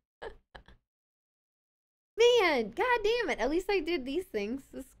 Man, god damn it. At least I did these things.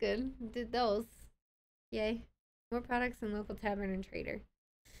 That's good. Did those. Yay. More products in local tavern and trader.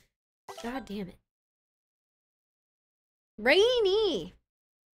 God damn it. Rainy!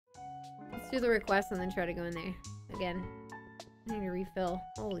 Let's do the request and then try to go in there again. I need to refill.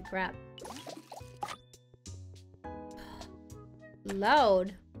 Holy crap.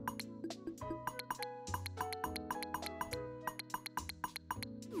 Loud.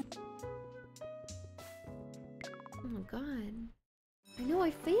 Oh my god. I know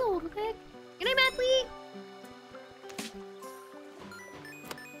I failed. What the heck? Good night, Mathlete!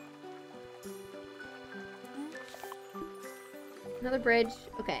 Another bridge.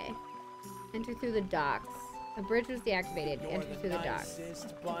 Okay. Enter through the docks. The bridge was deactivated. Enter through the docks. Oozes.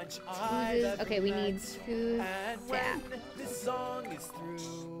 Okay, we need 2 sap.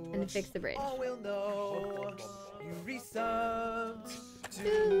 And to fix the bridge.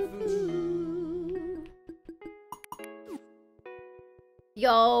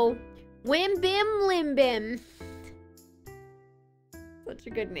 Yo, Wim Bim Lim Bim. Such a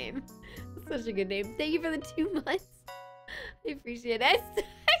good name. Such a good name. Thank you for the 2 months. I appreciate it.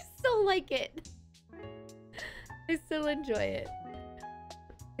 I still like it. I still enjoy it.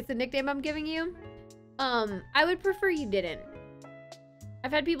 It's a nickname I'm giving you. I would prefer you didn't.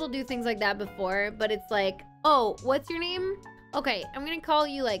 I've had people do things like that before, but it's like, oh, what's your name? Okay, I'm gonna call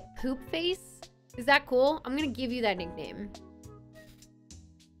you like Poop Face. Is that cool? I'm gonna give you that nickname.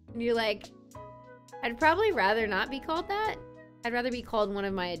 And you're like, I'd probably rather not be called that. I'd rather be called one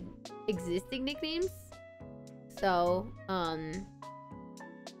of my existing nicknames. So,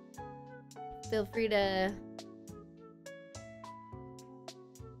 feel free to...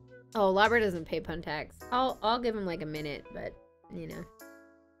 Oh, Labra doesn't pay pun tax. I'll give him like a minute, but, you know.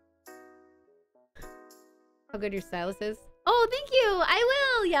 How good your stylus is. Oh, thank you! I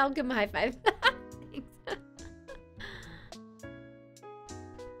will! Yeah, I'll give him a high five. Thanks.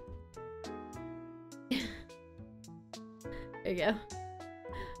 There you go.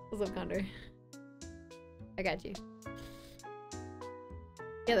 What's up, Condor? I got you.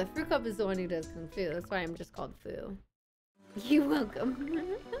 Yeah, the Fruit Cup is the one who does Kung Fu. That's why I'm just called Fu. You're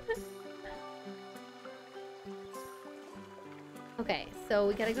welcome. Okay, so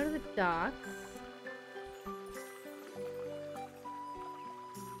we gotta go to the docks.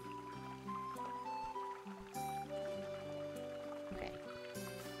 Okay.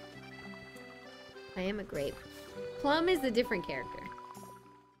 I am a grape. Plum is a different character.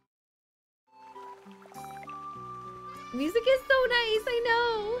 Music is so nice, I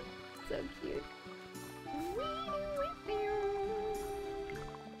know. So cute.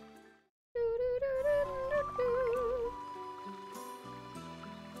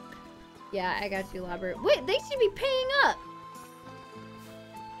 Yeah, I got you, Labert. Wait, they should be paying up.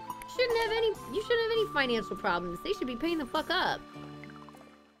 You shouldn't have any financial problems. They should be paying the fuck up.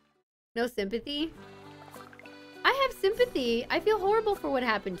 No sympathy? I have sympathy. I feel horrible for what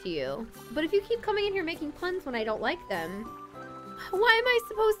happened to you. But if you keep coming in here making puns when I don't like them, why am I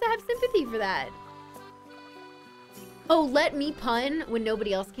supposed to have sympathy for that? Oh, let me pun when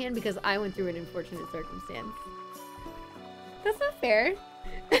nobody else can because I went through an unfortunate circumstance. That's not fair.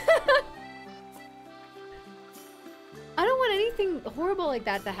 I don't want anything horrible like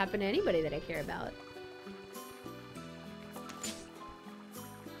that to happen to anybody that I care about.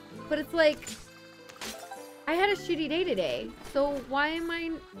 But it's like, I had a shitty day today, so why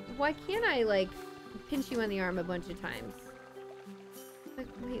can't I, like, pinch you on the arm a bunch of times? Like,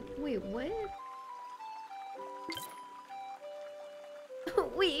 wait, what?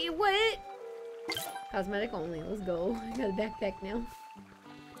 Wait, what? Cosmetic only, let's go. I got a backpack now.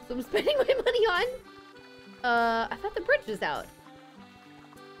 So I'm spending my money on? I thought the bridge was out.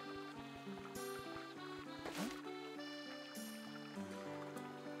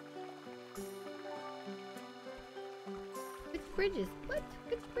 Which bridges? What?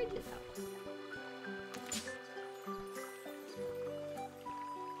 Which bridges out?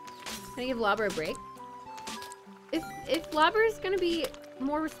 Can I give Lobber a break? If Lobber is gonna be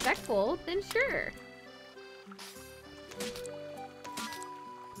more respectful, then sure.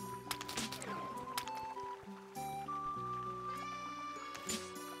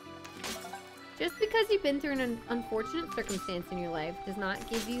 Just because you've been through an unfortunate circumstance in your life does not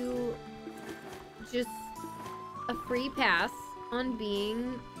give you just a free pass on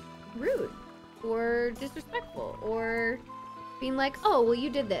being rude or disrespectful or being like, oh, well, you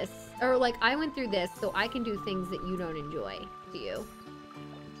did this. Or like, I went through this, so I can do things that you don't enjoy, do you?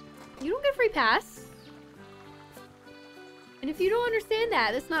 You don't get a free pass. And if you don't understand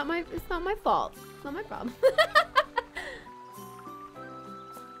that, it's not my fault. It's not my problem.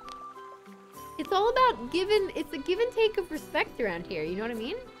 It's all about it's a give and take of respect around here, you know what I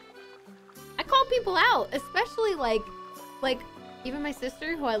mean? I call people out, especially like even my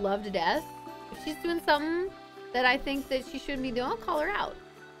sister, who I love to death. If she's doing something that I think that she shouldn't be doing, I'll call her out.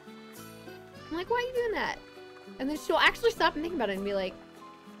 I'm like, why are you doing that? And then she'll actually stop and think about it and be like,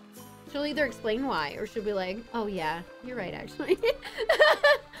 she'll either explain why, or she'll be like, oh yeah, you're right, actually.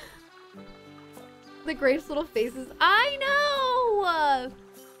 The Grape's little faces. I know!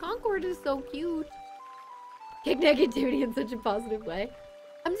 Concord is so cute. Kick negativity in such a positive way.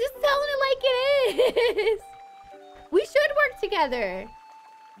 I'm just telling it like it is. We should work together.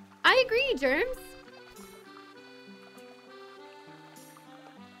 I agree, Germs.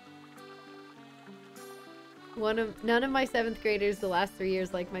 None of my 7th graders the last 3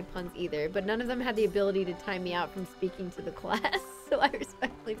 years like my puns either, but none of them had the ability to time me out from speaking to the class, so I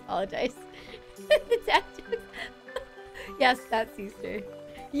respectfully apologize. The dad jokes. Yes, that's Easter.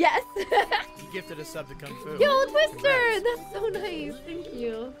 Yes! You gifted a sub to Kung Fu. Yo, Twister! Congrats. That's so nice. Thank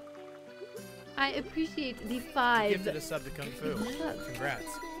you. I appreciate the 5. You gifted a sub to Kung Fu. Congrats.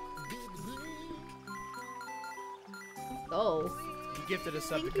 Let's go. You gifted a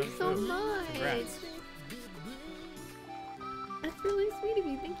sub Thank to you Kung so Fu. much. Congrats. That's really sweet of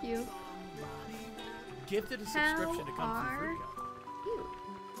you. Thank you. Gifted a subscription to Kung Fu Fruit Cup. You.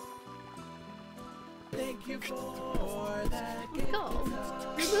 Thank you for that. Let's go.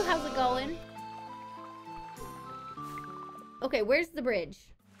 Rubu, how's it going? Okay, where's the bridge?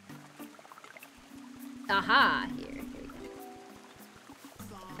 Aha! Here we go.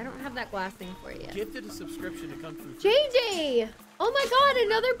 I don't have that glass thing for you yet. Gifted a subscription to Kung Fu Fruit JJ! Oh my god,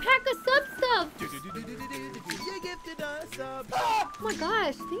 another pack of sub stuff! You gifted a sub. Oh my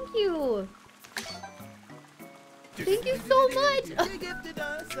gosh, thank you! Thank you so much! You gifted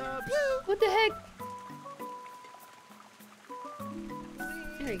a sub. What the heck?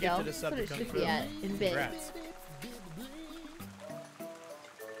 There we go. Gifted a That's sub what to it Kung should Fu. be at in bits. Congrats.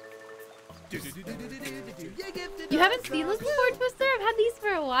 You haven't seen this before, Twister? I've had these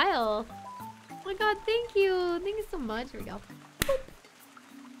for a while. Oh my god, thank you. Thank you so much. Here we go. Boop.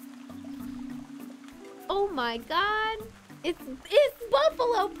 Oh my god. It's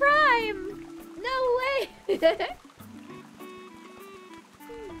Buffalo Prime! No way!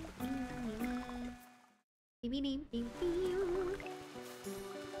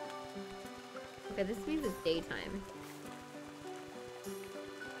 Okay, this means it's daytime.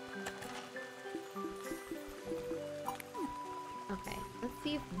 Okay, let's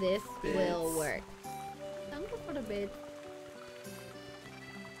see if this will work. Thank you for the bit.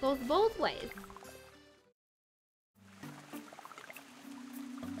 Goes both ways.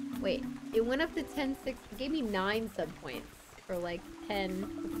 Wait, it went up to 10-6. It gave me 9 sub points for like 10.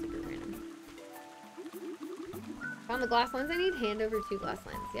 That's super random. Found the glass lens I need. Hand over 2 glass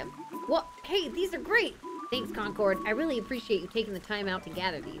lens. Yep. Well, hey, these are great. Thanks, Concord. I really appreciate you taking the time out to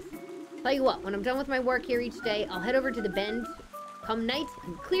gather these. Tell you what, when I'm done with my work here each day, I'll head over to the Bend come night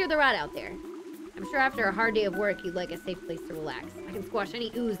and clear the rot out there. I'm sure after a hard day of work, you'd like a safe place to relax. I can squash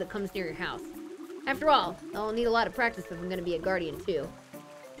any ooze that comes near your house. After all, I'll need a lot of practice if I'm going to be a guardian, too.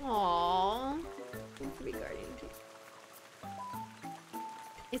 Aww. Thanks to be guardian, too.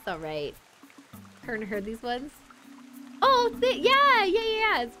 It's alright. Heard these ones? Oh,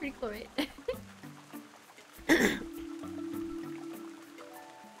 yeah. It's pretty cool, right?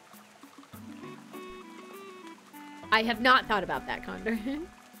 I have not thought about that, Condor. I'm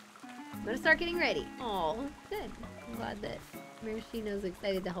gonna start getting ready. Oh, good. I'm glad that Marishino's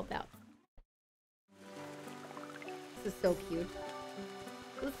excited to help out. This is so cute.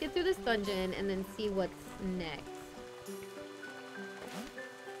 Let's get through this dungeon and then see what's next.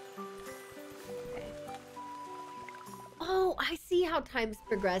 Okay. Oh, I see how time's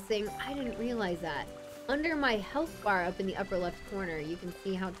progressing. I didn't realize that. Under my health bar up in the upper left corner, you can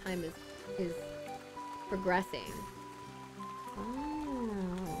see how time is progressing.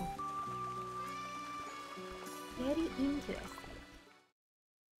 Oh. Very interesting.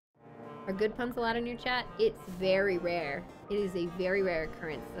 Are good puns allowed in your chat? It's very rare. It is a very rare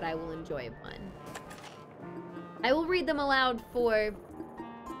occurrence that I will enjoy a pun. I will read them aloud for...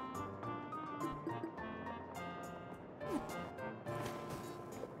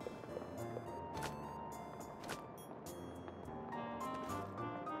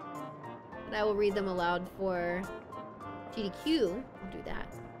 I will read them aloud for GDQ. I'll do that.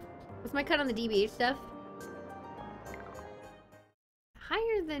 What's my cut on the DBH stuff?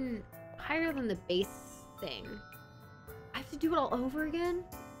 Higher than the base thing. I have to do it all over again?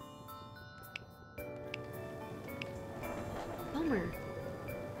 Bummer.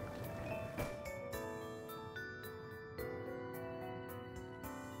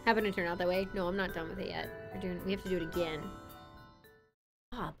 Happened to turn out that way? No, I'm not done with it yet. We have to do it again.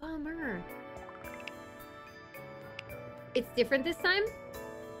 Ah, bummer. It's different this time?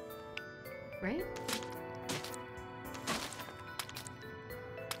 Right?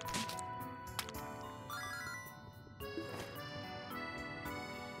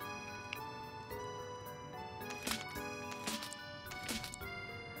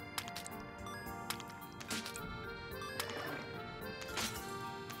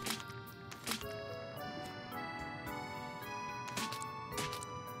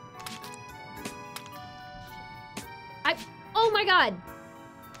 Oh my god!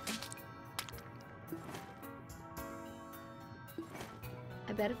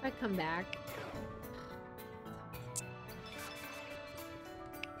 I bet if I come back...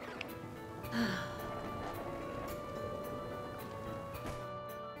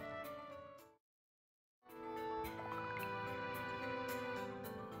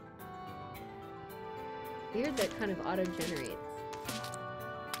 Weird that kind of auto-generates.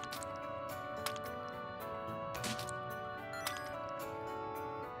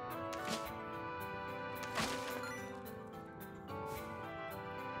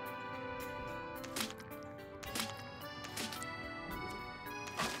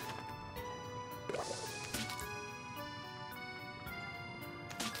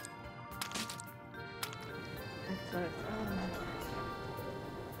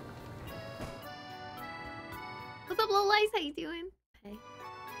 What's up, Low Lice? How you doing? Hey.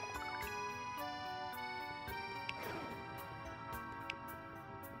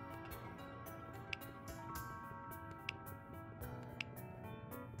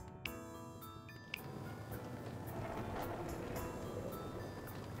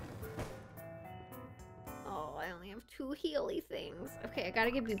 Oh, I only have 2 healy things. Okay, I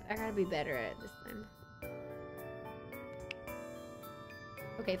gotta be better at it this time.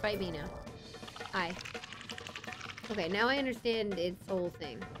 Okay, fight me now. Hi. Okay, now I understand its whole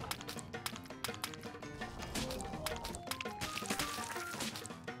thing.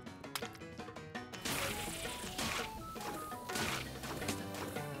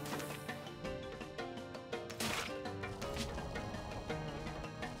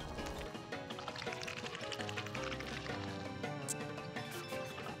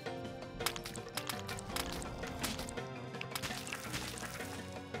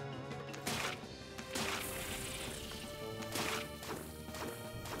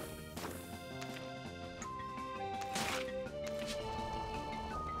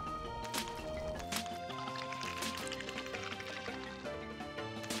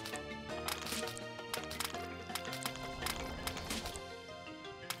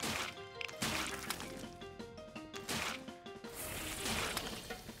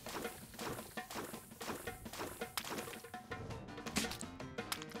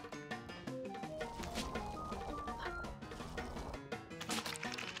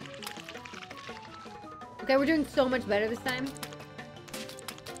 Okay, we're doing so much better this time.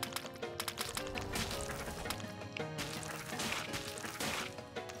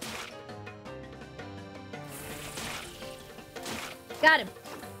 Got him.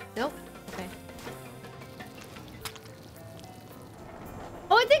 Nope. Okay.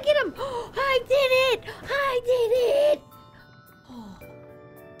 Oh, I did get him! I did it! I did it! Oh.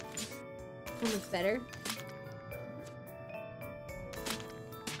 Almost better.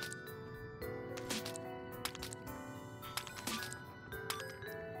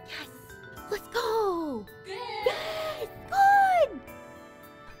 Let's go! Yes! Good!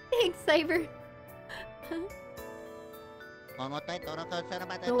 Thanks, Cyber.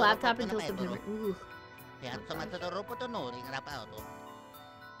 No laptop until September. Ooh.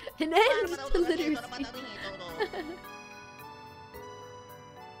 An end to literacy.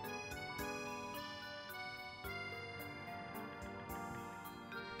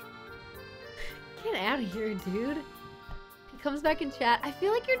 Get out of here, dude. He comes back in chat. I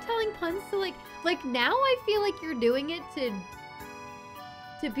feel like you're telling puns to like now I feel like you're doing it to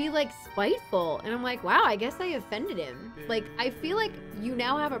be like spiteful. And I'm like, wow, I guess I offended him. Like, I feel like you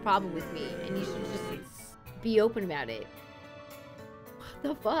now have a problem with me and you should just be open about it. What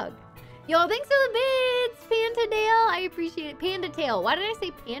the fuck? Yo, thanks for the bits, Pantadale. I appreciate it. Pandatail. Why did I say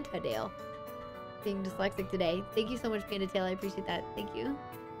Pantadale? Being dyslexic today. Thank you so much, Pandatail. I appreciate that. Thank you.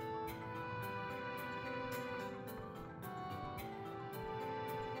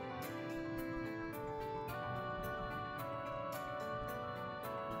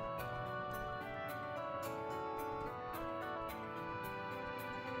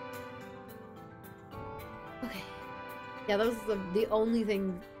 Okay. Yeah, that was the only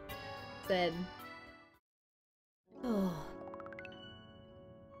thing said. Oh.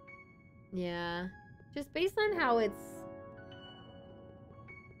 Yeah. Just based on how it's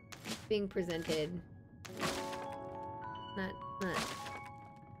being presented. Not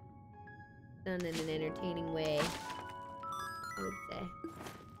done in an entertaining way, I would say.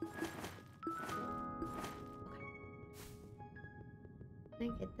 Okay.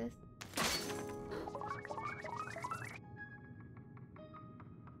 Can I get this?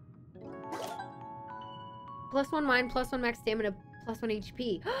 +1 mind, +1 max stamina, +1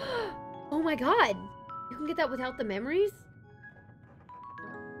 HP. Oh my god! You can get that without the memories?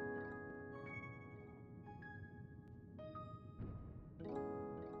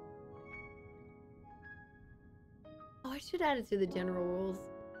 Oh, I should add it to the general rules.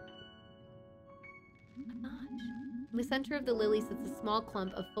 In the center of the lily sits a small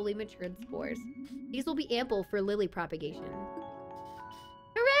clump of fully matured spores. These will be ample for lily propagation.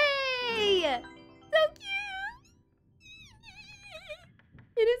 Hooray! So cute!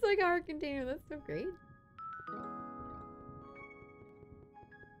 It is like a heart container. That's so great.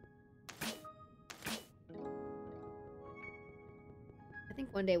 I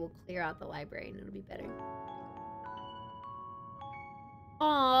think one day we'll clear out the library and it'll be better.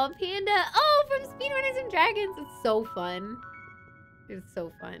 Aw, Panda. Oh, from Speedrunners and Dragons. It's so fun. It's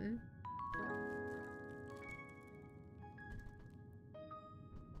so fun.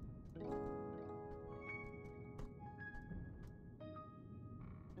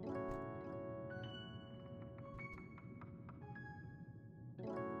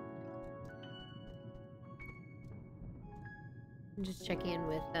 I'm just checking in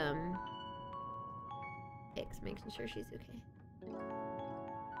with Hicks, making sure she's okay.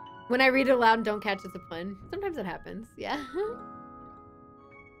 When I read it aloud and don't catch it's a pun. Sometimes it happens, yeah.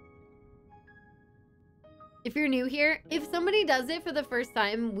 If you're new here, if somebody does it for the first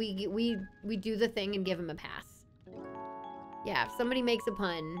time, we do the thing and give them a pass. Yeah, if somebody makes a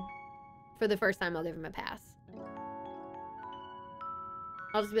pun for the first time, I'll give them a pass.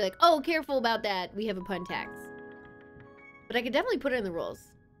 I'll just be like, oh, careful about that. We have a pun tax. But I could definitely put it in the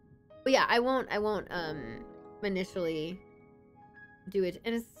rules. But yeah, I won't initially do it.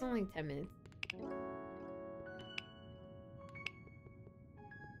 And it's only 10 minutes.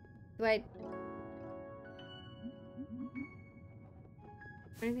 Do I...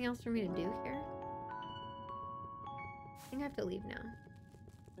 anything else for me to do here? I think I have to leave now.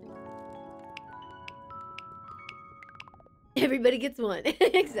 Everybody gets one.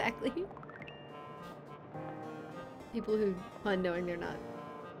 Exactly. People who pun knowing they're not.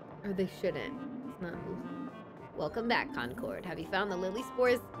 Or they shouldn't. It's not. Welcome back, Concord. Have you found the lily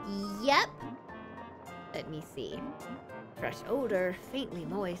spores? Yep. Let me see. Fresh odor, faintly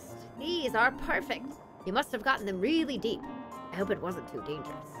moist. These are perfect. You must have gotten them really deep. I hope it wasn't too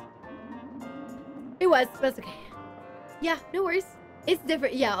dangerous. It was. That's okay. Yeah, no worries. It's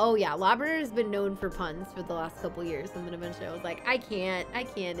different. Yeah, oh yeah. Lobber has been known for puns for the last couple years. And then eventually I was like, I can't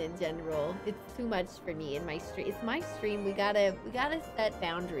in general. It's too much for me in my stream. It's my stream. We gotta set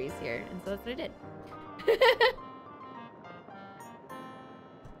boundaries here. And so that's what I did.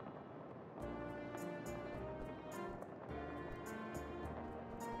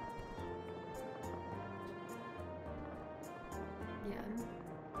 Yeah.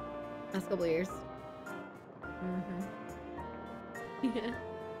 Last couple years. Yeah.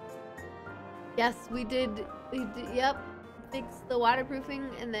 Yes, we did, yep. Fixed the waterproofing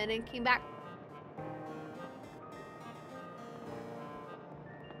and then it came back.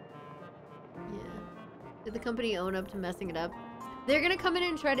 Yeah. Did the company own up to messing it up? They're gonna come in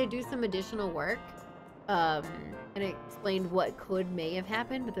and try to do some additional work. And it explained what may have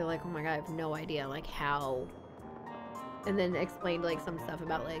happened, but they're like, oh my god, I have no idea, like, how. And then explained, like, some stuff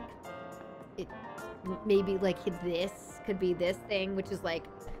about, like, it maybe, like, this could be this thing, which is, like,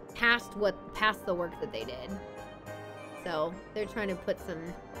 past the work that they did. So, they're trying to put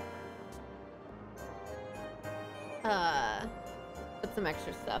some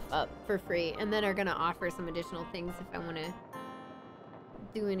extra stuff up for free, and then are gonna offer some additional things if I want to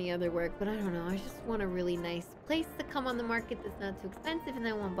do any other work, but I don't know. I just want a really nice place to come on the market that's not too expensive, and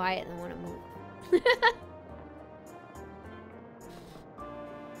I want to buy it and I want to move.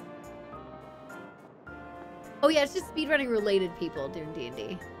 Oh yeah, it's just speedrunning related people doing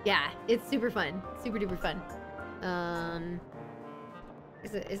D&D. Yeah, it's super fun. Super duper fun.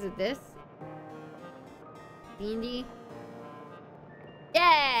 Is it this? D&D?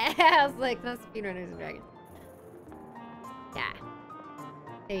 Yeah! I was like, that's Speedrunners and Dragons. Yeah.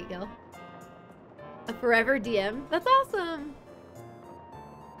 There you go. A forever DM. That's awesome!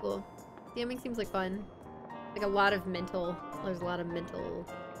 Cool. DMing seems like fun. Like there's a lot of mental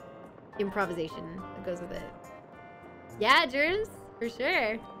improvisation that goes with it. Yeah, Germs, for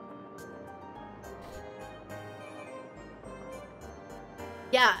sure.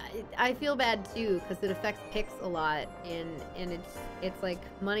 Yeah, I feel bad too because it affects picks a lot, and it's like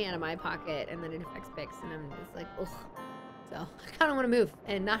money out of my pocket, and then it affects picks, and I'm just like, ugh. So I kind of want to move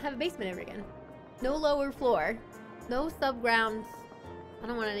and not have a basement ever again. No lower floor, no subground. I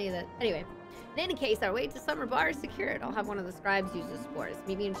don't want any of that. Anyway, in any case, our way to Summer Bar is secured. I'll have one of the scribes use the spores.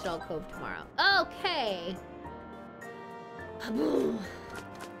 Meet me in Shell Cove tomorrow. Okay. I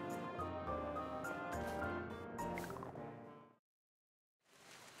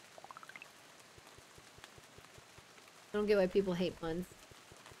don't get why people hate puns.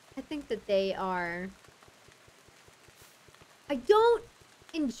 I think that they are... I don't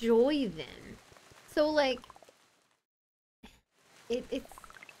enjoy them. So, like... It's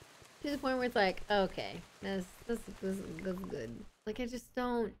to the point where it's like, okay, that's good. Like, I just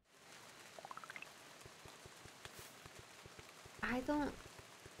don't... I don't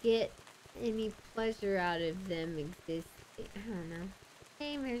get any pleasure out of them existing. I don't know.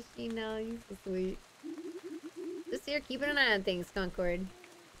 Hey, Maraschino, you're so sweet. Just here, keeping an eye on things, Concord.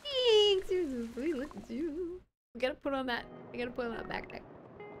 Thanks, you're so sweet. Look at you. We gotta put on that. I gotta put on that backpack.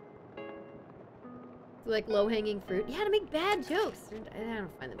 It's like low-hanging fruit. Yeah, to make bad jokes. I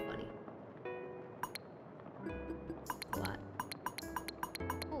don't find them funny. A lot.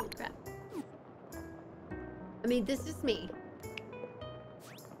 Holy crap. I mean, this is me.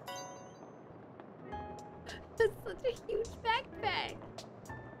 That's such a huge backpack.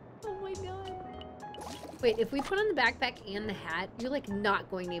 Oh my god. Wait, if we put on the backpack and the hat, you're like not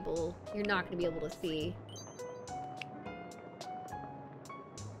going to be able to see.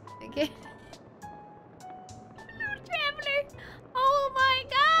 Okay. Traveler! Oh my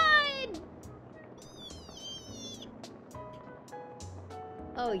god!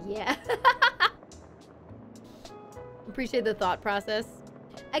 Oh yeah. Appreciate the thought process.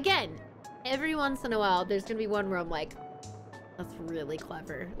 Again, every once in a while, there's gonna be one where I'm like, that's really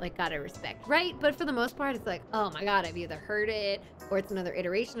clever. Like, gotta respect. Right? But for the most part, it's like, oh my god, I've either heard it, or it's another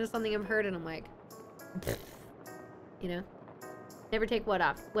iteration of something I've heard, and I'm like, you know? Never take what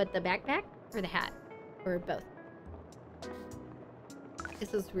off? What, the backpack? Or the hat? Or both?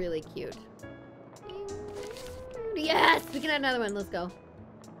 This is really cute. Yes! We can add another one. Let's go.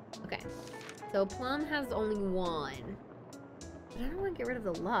 Okay. So, Plum has only one. But I don't want to get rid of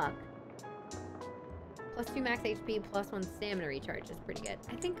the luck. Plus 2 max HP, plus 1 stamina recharge is pretty good.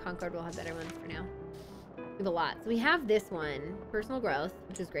 I think Concord will have better ones for now. We have a lot. So we have this one. Personal growth,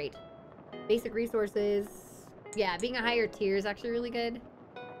 which is great. Basic resources. Yeah, being a higher tier is actually really good.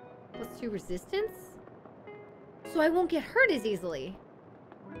 Plus 2 resistance? So I won't get hurt as easily.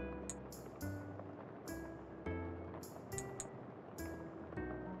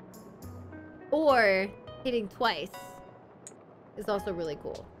 Or hitting twice is also really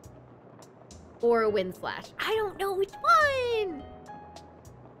cool. Or a wind slash. I don't know which one!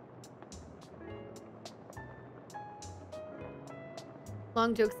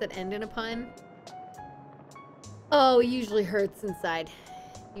 Long jokes that end in a pun. Oh, it usually hurts inside.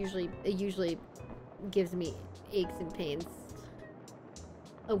 It usually gives me aches and pains.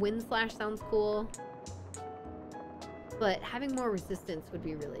 A wind slash sounds cool. But having more resistance would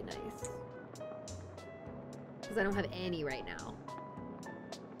be really nice. Because I don't have any right now.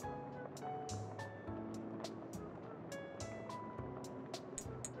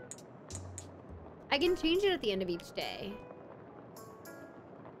 I can change it at the end of each day.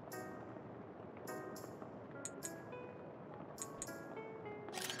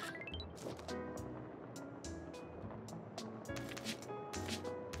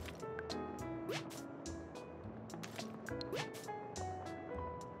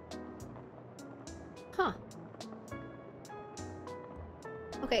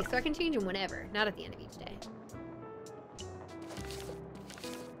 Okay, so I can change them whenever, not at the end of each day.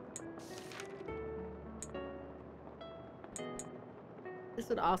 This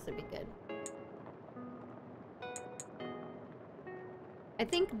would also be good. I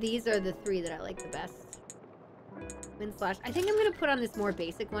think these are the 3 that I like the best. Wind slash. I think I'm gonna put on this more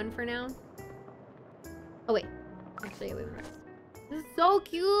basic one for now. Oh wait, actually, wait. This is so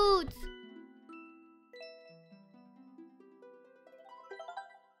cute.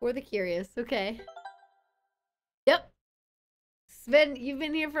 For the curious, okay. Yep. Sven, you've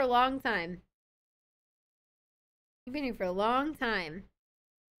been here for a long time. You've been here for a long time.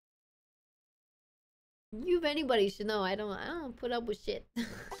 You, if anybody, should know I don't put up with shit.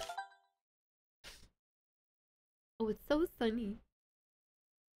 Oh, it's so sunny.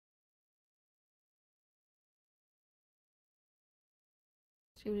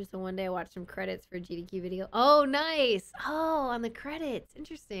 Stream just one day I watched some credits for a GDQ video. Oh, nice. Oh, on the credits.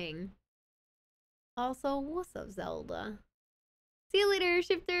 Interesting. Also, what's up, Zelda? See you later,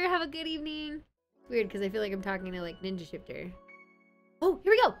 Shifter. Have a good evening. It's weird because I feel like I'm talking to like Ninja Shifter. Oh,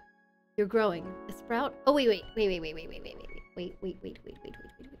 here we go. You're growing. A sprout. Oh, wait.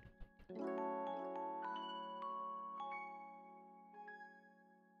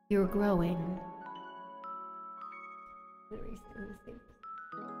 You're growing.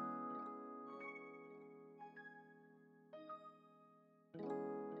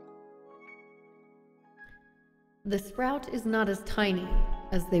 The sprout is not as tiny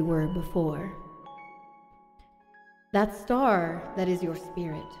as they were before. That star that is your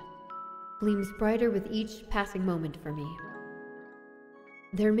spirit gleams brighter with each passing moment for me.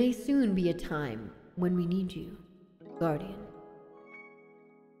 There may soon be a time when we need you, Guardian.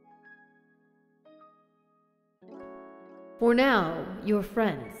 For now, your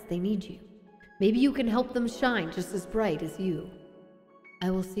friends, they need you. Maybe you can help them shine just as bright as you. I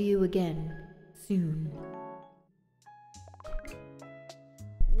will see you again soon.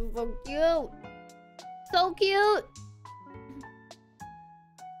 So cute! So cute!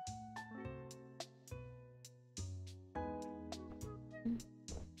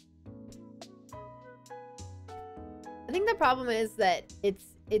 I think the problem is that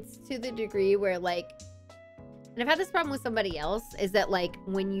it's to the degree where like, and I've had this problem with somebody else, is that like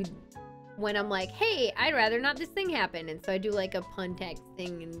when I'm like, hey, I'd rather not this thing happen, and so I do like a pun text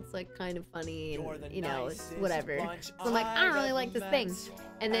thing, and it's like kind of funny, and you know, it's whatever. So I'm like, I don't really like this thing,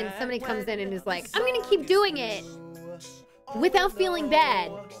 and then somebody comes in and is like, I'm gonna keep doing it without feeling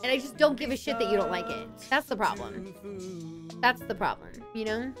bad, and I just don't give a shit that you don't like it. That's the problem. That's the problem, you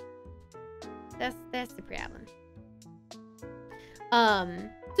know? That's the problem.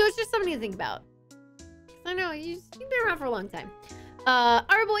 So it's just something to think about. I know you've been around for a long time.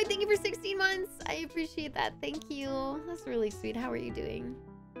 Our boy, thank you for 16 months. I appreciate that. Thank you. That's really sweet. How are you doing?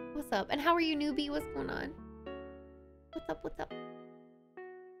 What's up? And how are you, newbie? What's going on? What's up? What's up?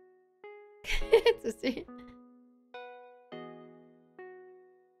 It's so sweet.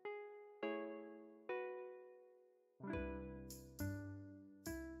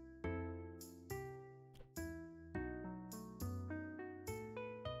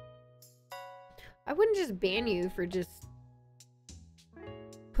 I wouldn't just ban you for just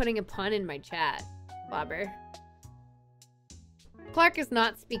putting a pun in my chat, Bobber. Clark is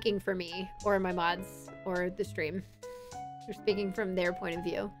not speaking for me or my mods or the stream. They're speaking from their point of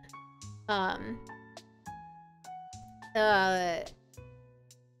view.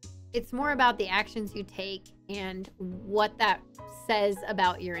 It's more about the actions you take and what that says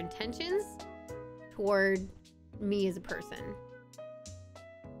about your intentions toward me as a person.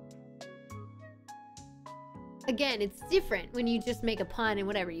 Again, it's different when you just make a pun and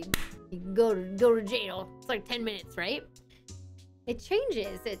whatever, you go to jail. It's like 10 minutes, right? It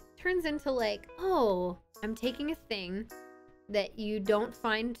changes. It turns into like, oh, I'm taking a thing that you don't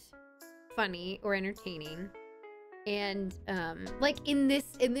find funny or entertaining, and like in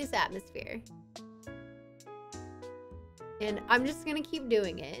this atmosphere, and I'm just gonna keep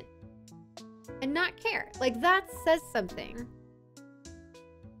doing it and not care. Like that says something.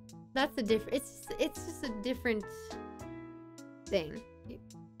 That's a different. It's just a different thing.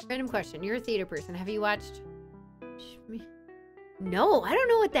 Random question. You're a theater person. Have you watched? No, I don't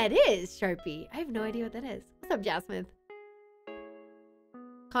know what that is, Sharpie. I have no idea what that is. What's up, Jasmine?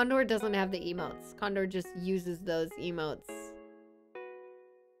 Condor doesn't have the emotes. Condor just uses those emotes.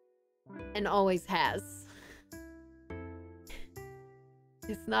 And always has.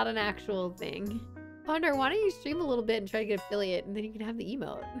 It's not an actual thing. Condor, why don't you stream a little bit and try to get affiliate, and then you can have the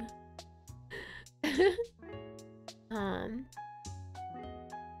emote.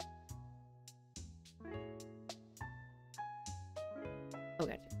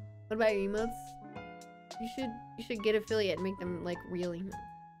 Okay. What about your emotes? You should get affiliate and make them like real emotes.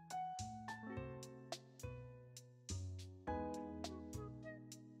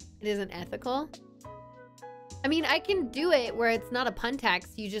 It isn't ethical. I mean, I can do it where it's not a pun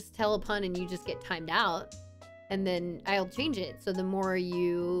tax. You just tell a pun and you just get timed out. And then I'll change it. So the more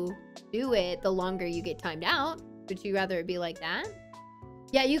you do it, the longer you get timed out. Would you rather it be like that?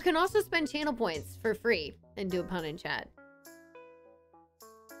 Yeah, you can also spend channel points for free and do a pun in chat.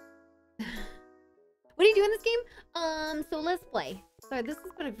 What do you do in this game? So let's play. Sorry, this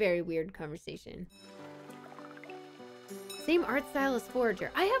has been a very weird conversation. Same art style as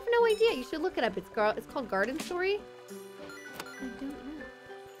Forager. I have no idea. You should look it up. It's called Garden Story. I don't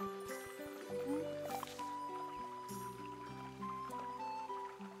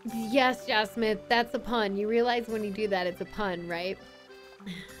know. Yes, Jasmine, that's a pun. You realize when you do that, it's a pun, right?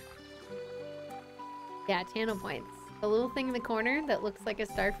 Yeah, channel points. The little thing in the corner that looks like a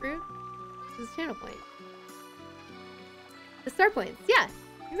star fruit is channel point. The star points, yeah,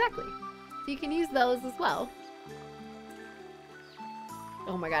 exactly. So you can use those as well.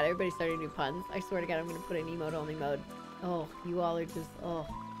 Oh my god, everybody started new puns. I swear to god, I'm gonna put an emote only mode. Oh, you all are just, oh.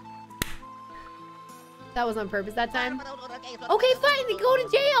 That was on purpose that time. Okay, fine, then go to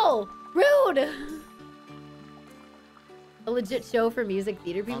jail! Rude! A legit show for music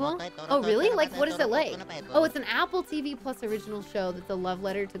theater people? Oh, really? Like, what is it like? Oh, it's an Apple TV Plus original show that's a love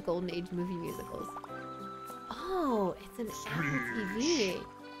letter to Golden Age movie musicals. Oh, it's an Apple TV.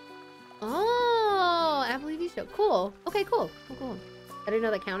 Oh, Apple TV show. Cool. Okay, cool. Cool, cool. I didn't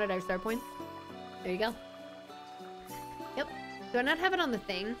know that counted. I have star points. There you go. Yep. Do I not have it on the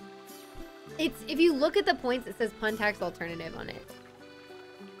thing? It's, if you look at the points, it says pun tax alternative on it.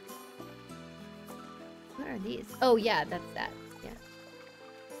 What are these? Oh, yeah, that's that. Yeah.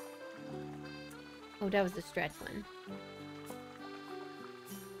 Oh, that was the stretch one.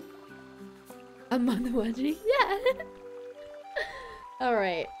 I'm on the wedgie. Yeah. All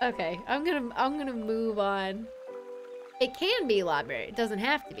right. Okay. I'm gonna move on. It can be library. It doesn't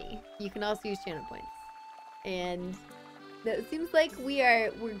have to be. You can also use channel points. And it seems like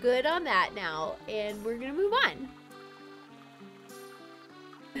we're good on that now, and we're gonna move on.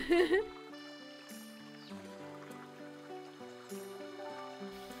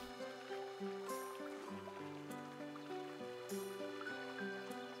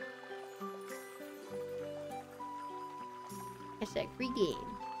 Hashtag free game.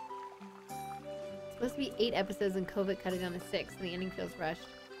 It's supposed to be 8 episodes and COVID cut it down to 6, and the ending feels rushed.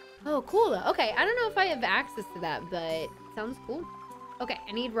 Oh, cool though. Okay, I don't know if I have access to that, but sounds cool. Okay,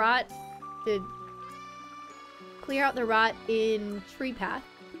 I need rot to clear out the rot in Tree Path.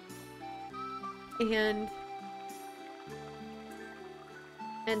 And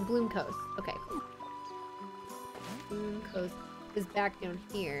Bloom Coast. Okay. Bloom Coast is back down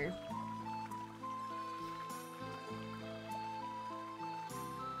here.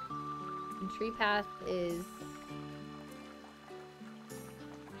 And Tree Path is...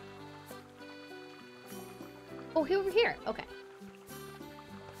 Oh, over here. Okay.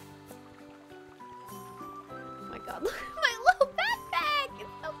 Oh my god, look at my little backpack! It's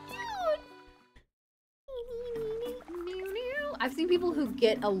so cute! I've seen people who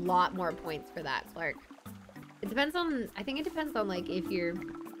get a lot more points for that, Clark. It depends on... I think it depends on, like, if you're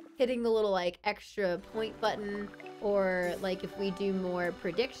hitting the little, like, extra point button, or, like, if we do more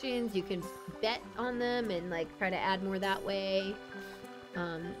predictions, you can bet on them and, like, try to add more that way. There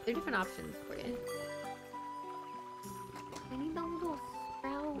are different options for you. I need the little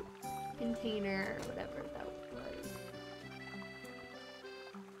sprout container, or whatever that was.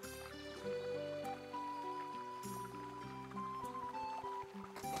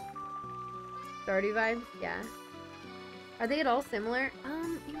 Stardew vibes? Yeah. Are they at all similar?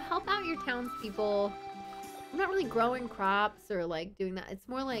 You help out your townspeople. I'm not really growing crops or like doing that. It's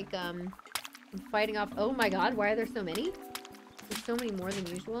more like I'm fighting off. Oh my god, why are there so many? There's so many more than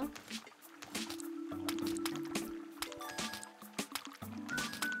usual.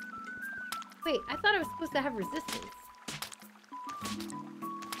 Wait, I thought I was supposed to have resistance.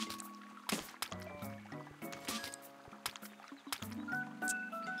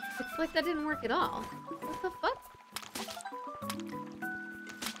 Looks like that didn't work at all. What the fuck?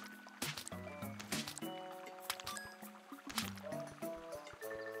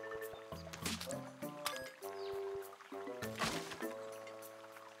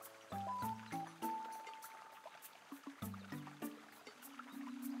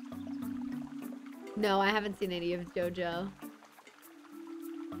 No, I haven't seen any of JoJo.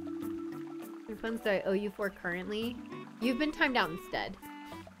 Your funds do I owe you for currently? You've been timed out instead.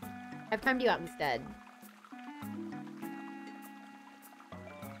 I've timed you out instead.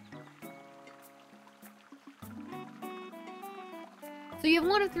 So you have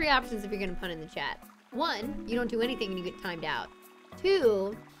one of three options if you're gonna pun in the chat. 1, you don't do anything and you get timed out.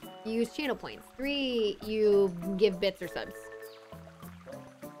 2, you use channel points. 3, you give bits or subs.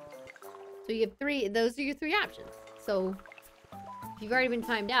 So you have 3, those are your 3 options. So if you've already been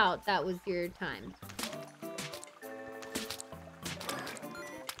timed out, that was your time.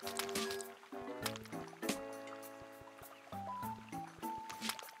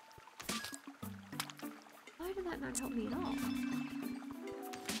 Why did that not help me at all?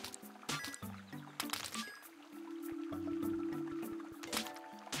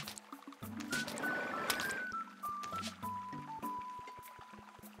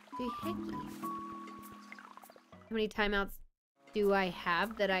 Hickey. How many timeouts do I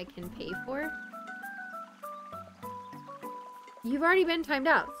have that I can pay for? You've already been timed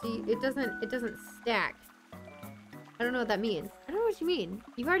out, so it doesn't stack. I don't know what that means. I don't know what you mean.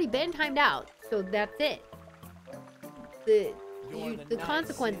 You've already been timed out, so that's it. The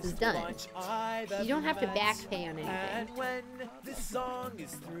consequence is done. You don't have to back pay on anything. When this song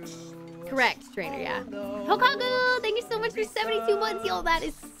is through, Correct, Strainer, yeah. Hokagu, thank you so much for 72 months, y'all. That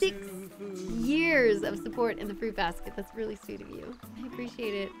is 6 years of support in the fruit basket. That's really sweet of you. I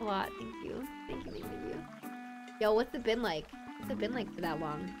appreciate it a lot. Thank you. Thank you, thank you. Yo, what's it been like? What's it been like for that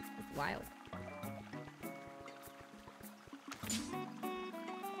long? It's wild.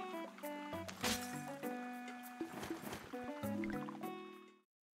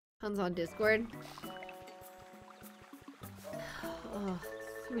 Hun's on Discord. Oh,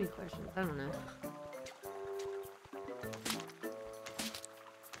 so many questions. I don't know.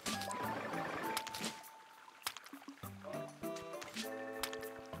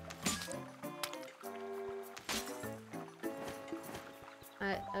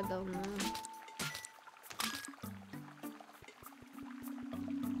 I don't know.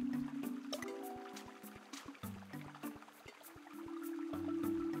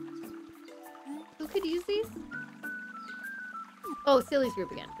 Who could use these? Oh, Silly's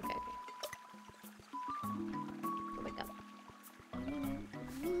group again. Okay, okay. Go back up.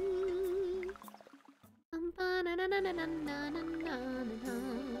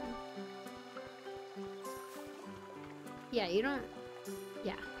 Yeah, you don't...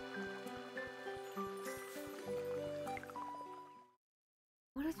 Yeah.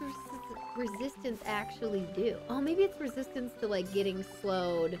 What does resistance actually do? Oh, maybe it's resistance to, like, getting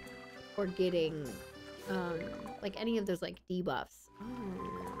slowed or getting, like, any of those, like, debuffs. Oh.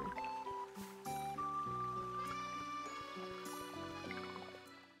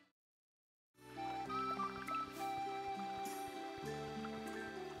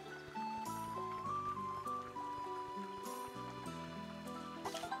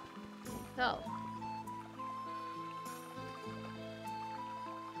 So.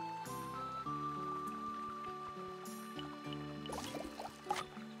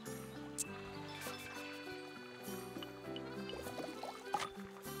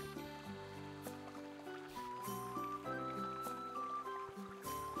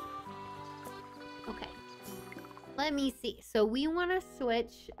 Okay. Let me see. So we want to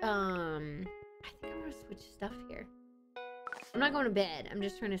switch, I think I'm going to switch stuff here. I'm not going to bed. I'm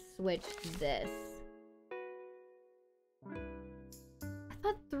just trying to switch this.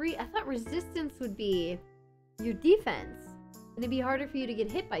 I thought resistance would be your defense. And it'd be harder for you to get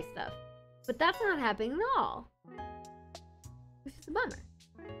hit by stuff. But that's not happening at all. Which is a bummer.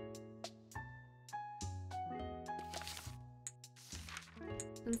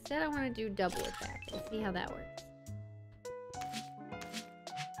 Instead, I want to do double attack and see how that works.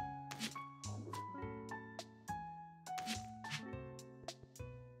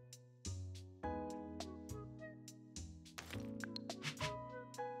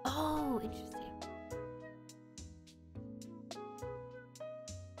 Oh, interesting.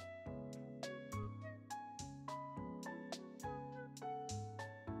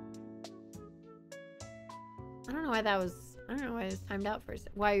 I don't know why that was... I don't know why it was timed out for a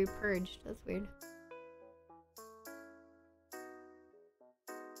second. Why you purged? That's weird.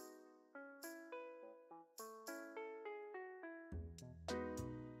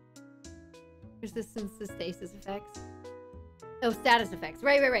 Resistance to stasis effects. Oh, status effects.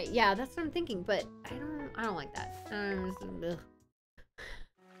 Right, right, right. Yeah, that's what I'm thinking, but I don't like that. Ugh.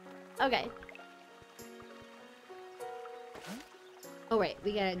 Okay. Oh, right.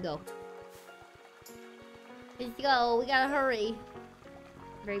 We gotta go. Let's go. We gotta hurry.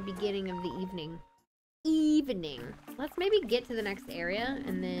 Very beginning of the evening. Let's maybe get to the next area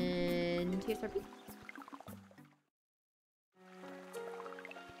and then TSRP.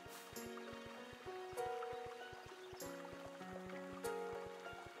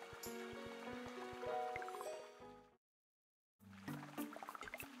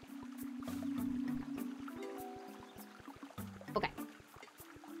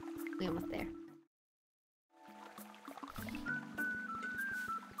 We're almost there.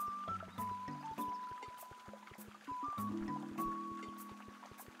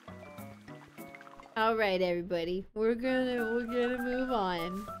 All right, everybody. We're gonna move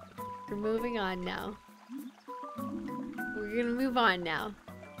on. We're moving on now. We're gonna move on now.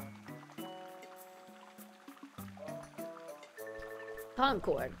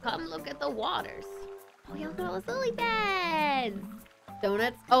 Concord, come look at the waters. Oh, yeah, look at all those lily pads.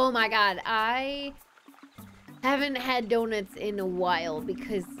 Donuts. Oh my god, I haven't had donuts in a while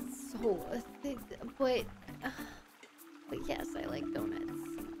because it's so thick. But yes, I like donuts.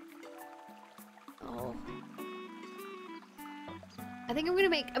 Oh. I think I'm gonna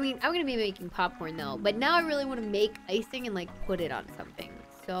make, I'm gonna be making popcorn though, but now I really want to make icing and like put it on something.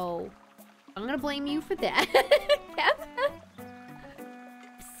 So I'm gonna blame you for that.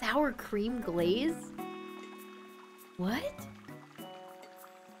 Sour cream glaze? What?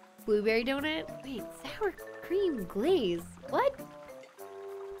 Blueberry donut? Wait, sour cream glaze? What?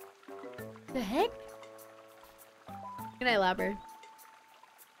 The heck? Good night, Labber.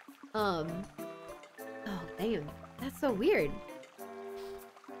 Oh, damn. That's so weird.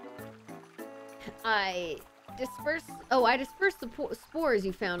 I dispersed the spores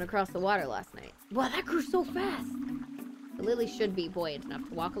you found across the water last night. Wow, that grew so fast. The lily should be buoyant enough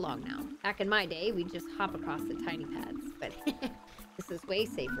to walk along now. Back in my day, we'd just hop across the tiny pads. But this is way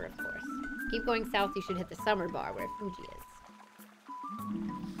safer, of course. Keep going south, you should hit the summer bar where Fuji is.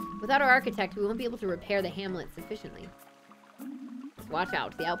 Without our architect, we won't be able to repair the hamlet sufficiently. Just watch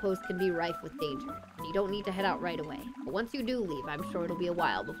out. The outpost can be rife with danger. And you don't need to head out right away. But once you do leave, I'm sure it'll be a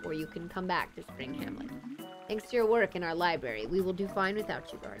while before you can come back to Spring Hamlet. Thanks to your work in our library, we will do fine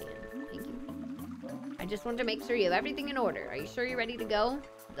without you, Guardian. Thank you. I just wanted to make sure you have everything in order. Are you sure you're ready to go?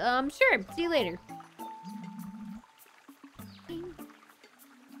 Sure. See you later.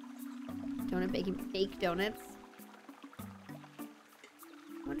 Donut baking fake donuts.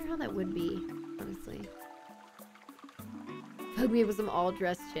 I wonder how that would be, honestly. Hook me up with some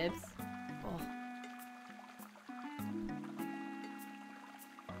all-dressed chips. Oh.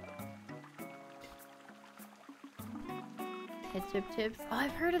 Ketchup chips? Oh,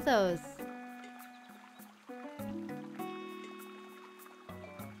 I've heard of those.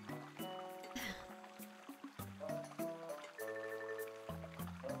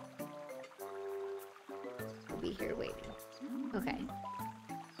 We'll be here waiting. Okay.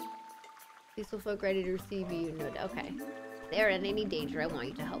 Peaceful folk ready to receive you. No, okay. If they're in any danger, I want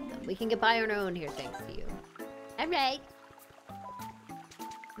you to help them. We can get by on our own here thanks to you. Alright.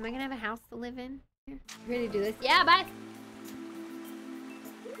 Am I gonna have a house to live in? Here. You ready to do this? Yeah, bye!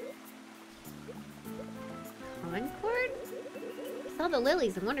 Concord? I saw the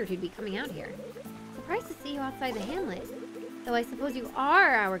lilies and wondered who'd be coming out here. Surprised to see you outside the hamlet. Though I suppose you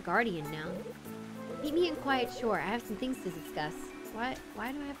are our guardian now. Meet me in Quiet Shore. I have some things to discuss. Why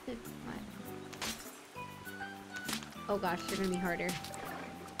do I have to... What? Oh gosh, you're gonna be harder.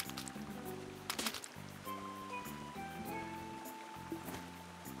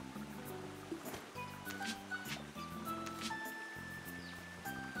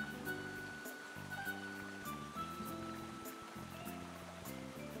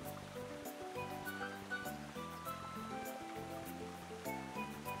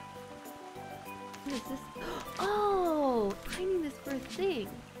 What is this? Oh! I need this for a thing.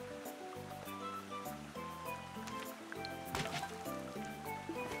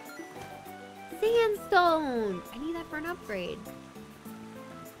 Sandstone! I need that for an upgrade.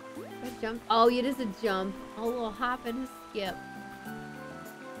 A jump. Oh, it is a jump. A little hop and a skip.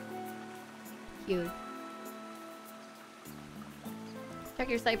 Cute. Check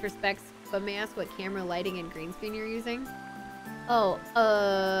your site for specs, but may I ask what camera, lighting, and green screen you're using? Oh,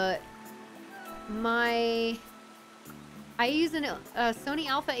 I use a Sony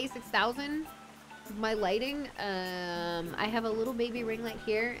Alpha A6000. My lighting, I have a little baby ring light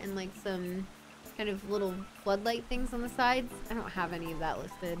here and like some kind of little floodlight things on the sides. I don't have any of that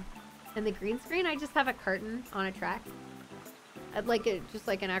listed. And the green screen, I just have a curtain on a track. I'd like it just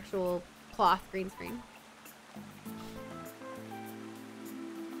like an actual cloth green screen.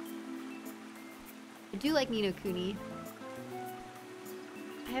 I do like Ni no Kuni.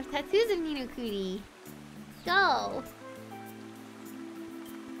 I have tattoos of Ni no Kuni. Go!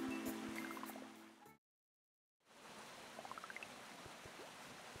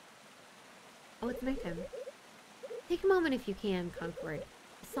 Oh, it's nighttime. Take a moment if you can, Concord.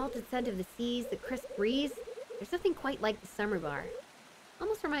 The salted scent of the seas, the crisp breeze. There's nothing quite like the summer bar.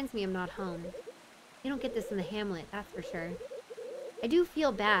 Almost reminds me I'm not home. You don't get this in the hamlet, that's for sure. I do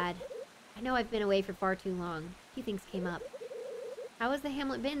feel bad. I know I've been away for far too long. A few things came up. How has the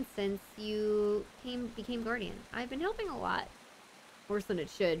hamlet been since you became guardian? I've been helping a lot. Worse than it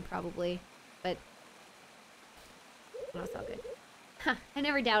should, probably. But, well, it's all good. Huh, I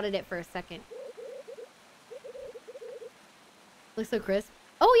never doubted it for a second. Looks so crisp.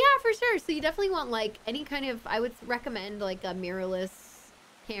 Oh yeah, for sure. So you definitely want like any kind of, I would recommend like a mirrorless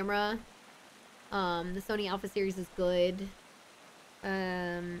camera. The Sony Alpha series is good.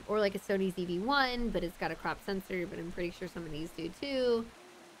 Or like a Sony ZV-1, but it's got a crop sensor, but I'm pretty sure some of these do too.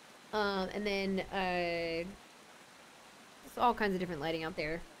 And then, there's all kinds of different lighting out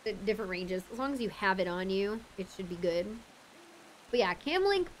there. Different ranges. As long as you have it on you, it should be good. But yeah,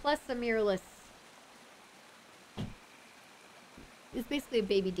 Camlink plus a mirrorless. It's basically a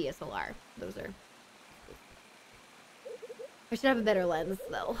baby DSLR. Those are. I should have a better lens,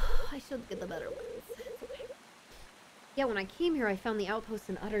 though. I should get the better lens. Yeah, when I came here, I found the outpost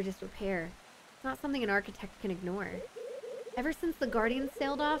in utter disrepair. It's not something an architect can ignore. Ever since the Guardians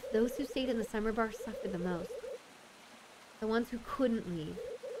sailed off, those who stayed in the summer bar suffered the most. The ones who couldn't leave.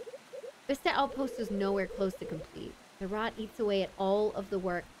 Vista Outpost is nowhere close to complete. The rot eats away at all of the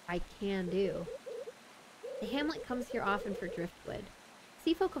work I can do. The hamlet comes here often for driftwood.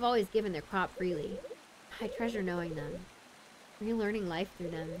 Seafolk have always given their crop freely. I treasure knowing them. Relearning life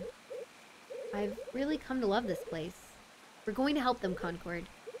through them. I've really come to love this place. We're going to help them, Concord.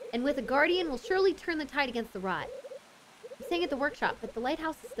 And with a guardian, we'll surely turn the tide against the rot. I'm staying at the workshop, but the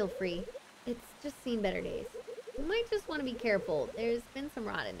lighthouse is still free. It's just seen better days. You might just want to be careful. There's been some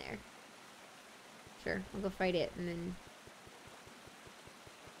rot in there. Sure, I'll go fight it, and then...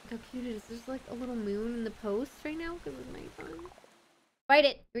 Look how cute it is. There's like a little moon in the post right now, because it's nighttime. Fight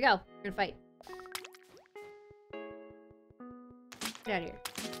it! Here we go. We're gonna fight. Get out of here.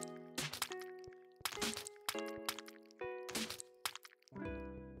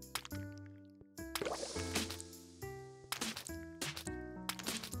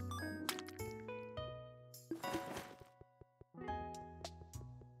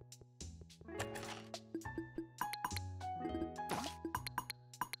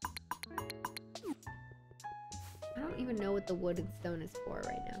 I don't even know what the wood and stone is for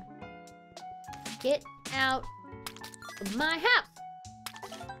right now. Get out of my house!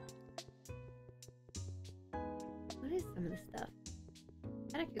 What is some of this stuff? I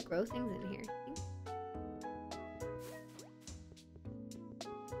bet I could grow things in here.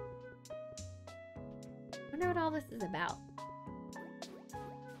 I wonder what all this is about.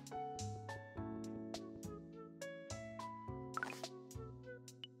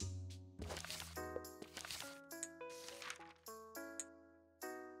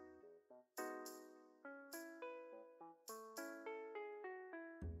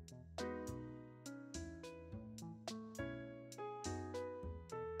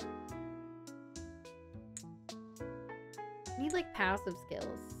 I need like passive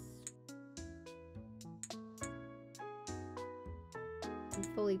skills. I'm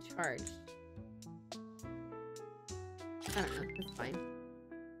fully charged. I don't know, that's fine.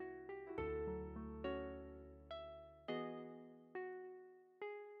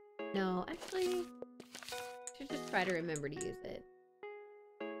 No, actually, I should just try to remember to use it.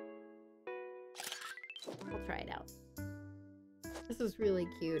 I'll try it out. This is really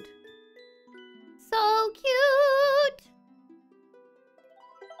cute. So cute!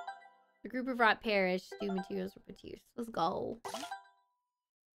 The group of rot perished. Stew materials were put to use. Let's go.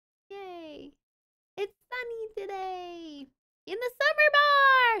 Yay! It's sunny today! In the summer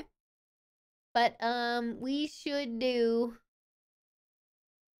bar! But, we should do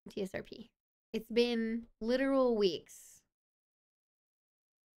TSRP. It's been literal weeks.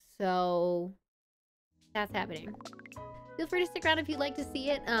 So, that's happening. Feel free to stick around if you'd like to see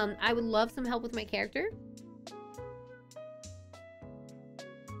it. I would love some help with my character.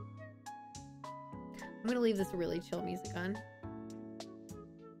 I'm gonna leave this really chill music on.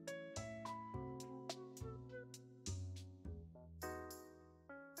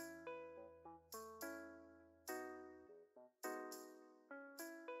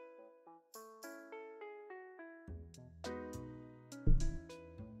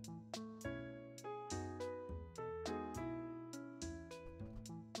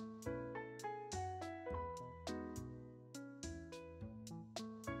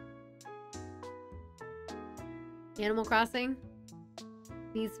 Animal Crossing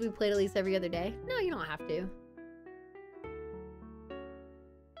needs to be played at least every other day. No, you don't have to.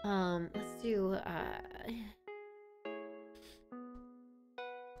 Let's do,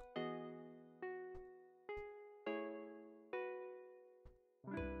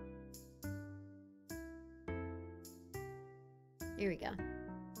 here we go.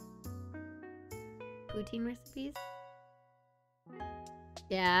 Poutine recipes.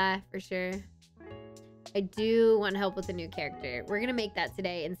 Yeah, for sure. I do want help with a new character. We're gonna make that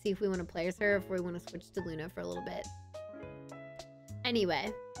today and see if we want to play as her or if we want to switch to Luna for a little bit.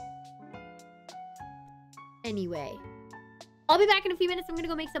 Anyway. I'll be back in a few minutes. I'm gonna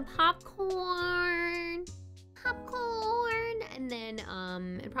go make some popcorn. And then,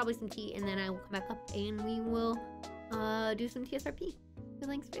 and probably some tea. And then I will come back up and we will, do some TSRP. So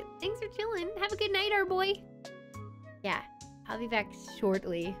thanks for chilling. Have a good night, our boy. Yeah, I'll be back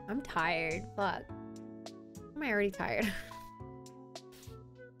shortly. I'm tired. Fuck. Am I already tired?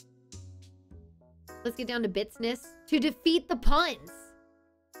 Let's get down to bitsness. To defeat the puns.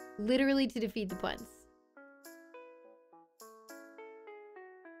 Literally to defeat the puns.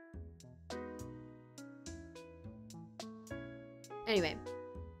 Anyway,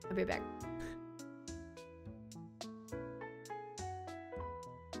 I'll be back.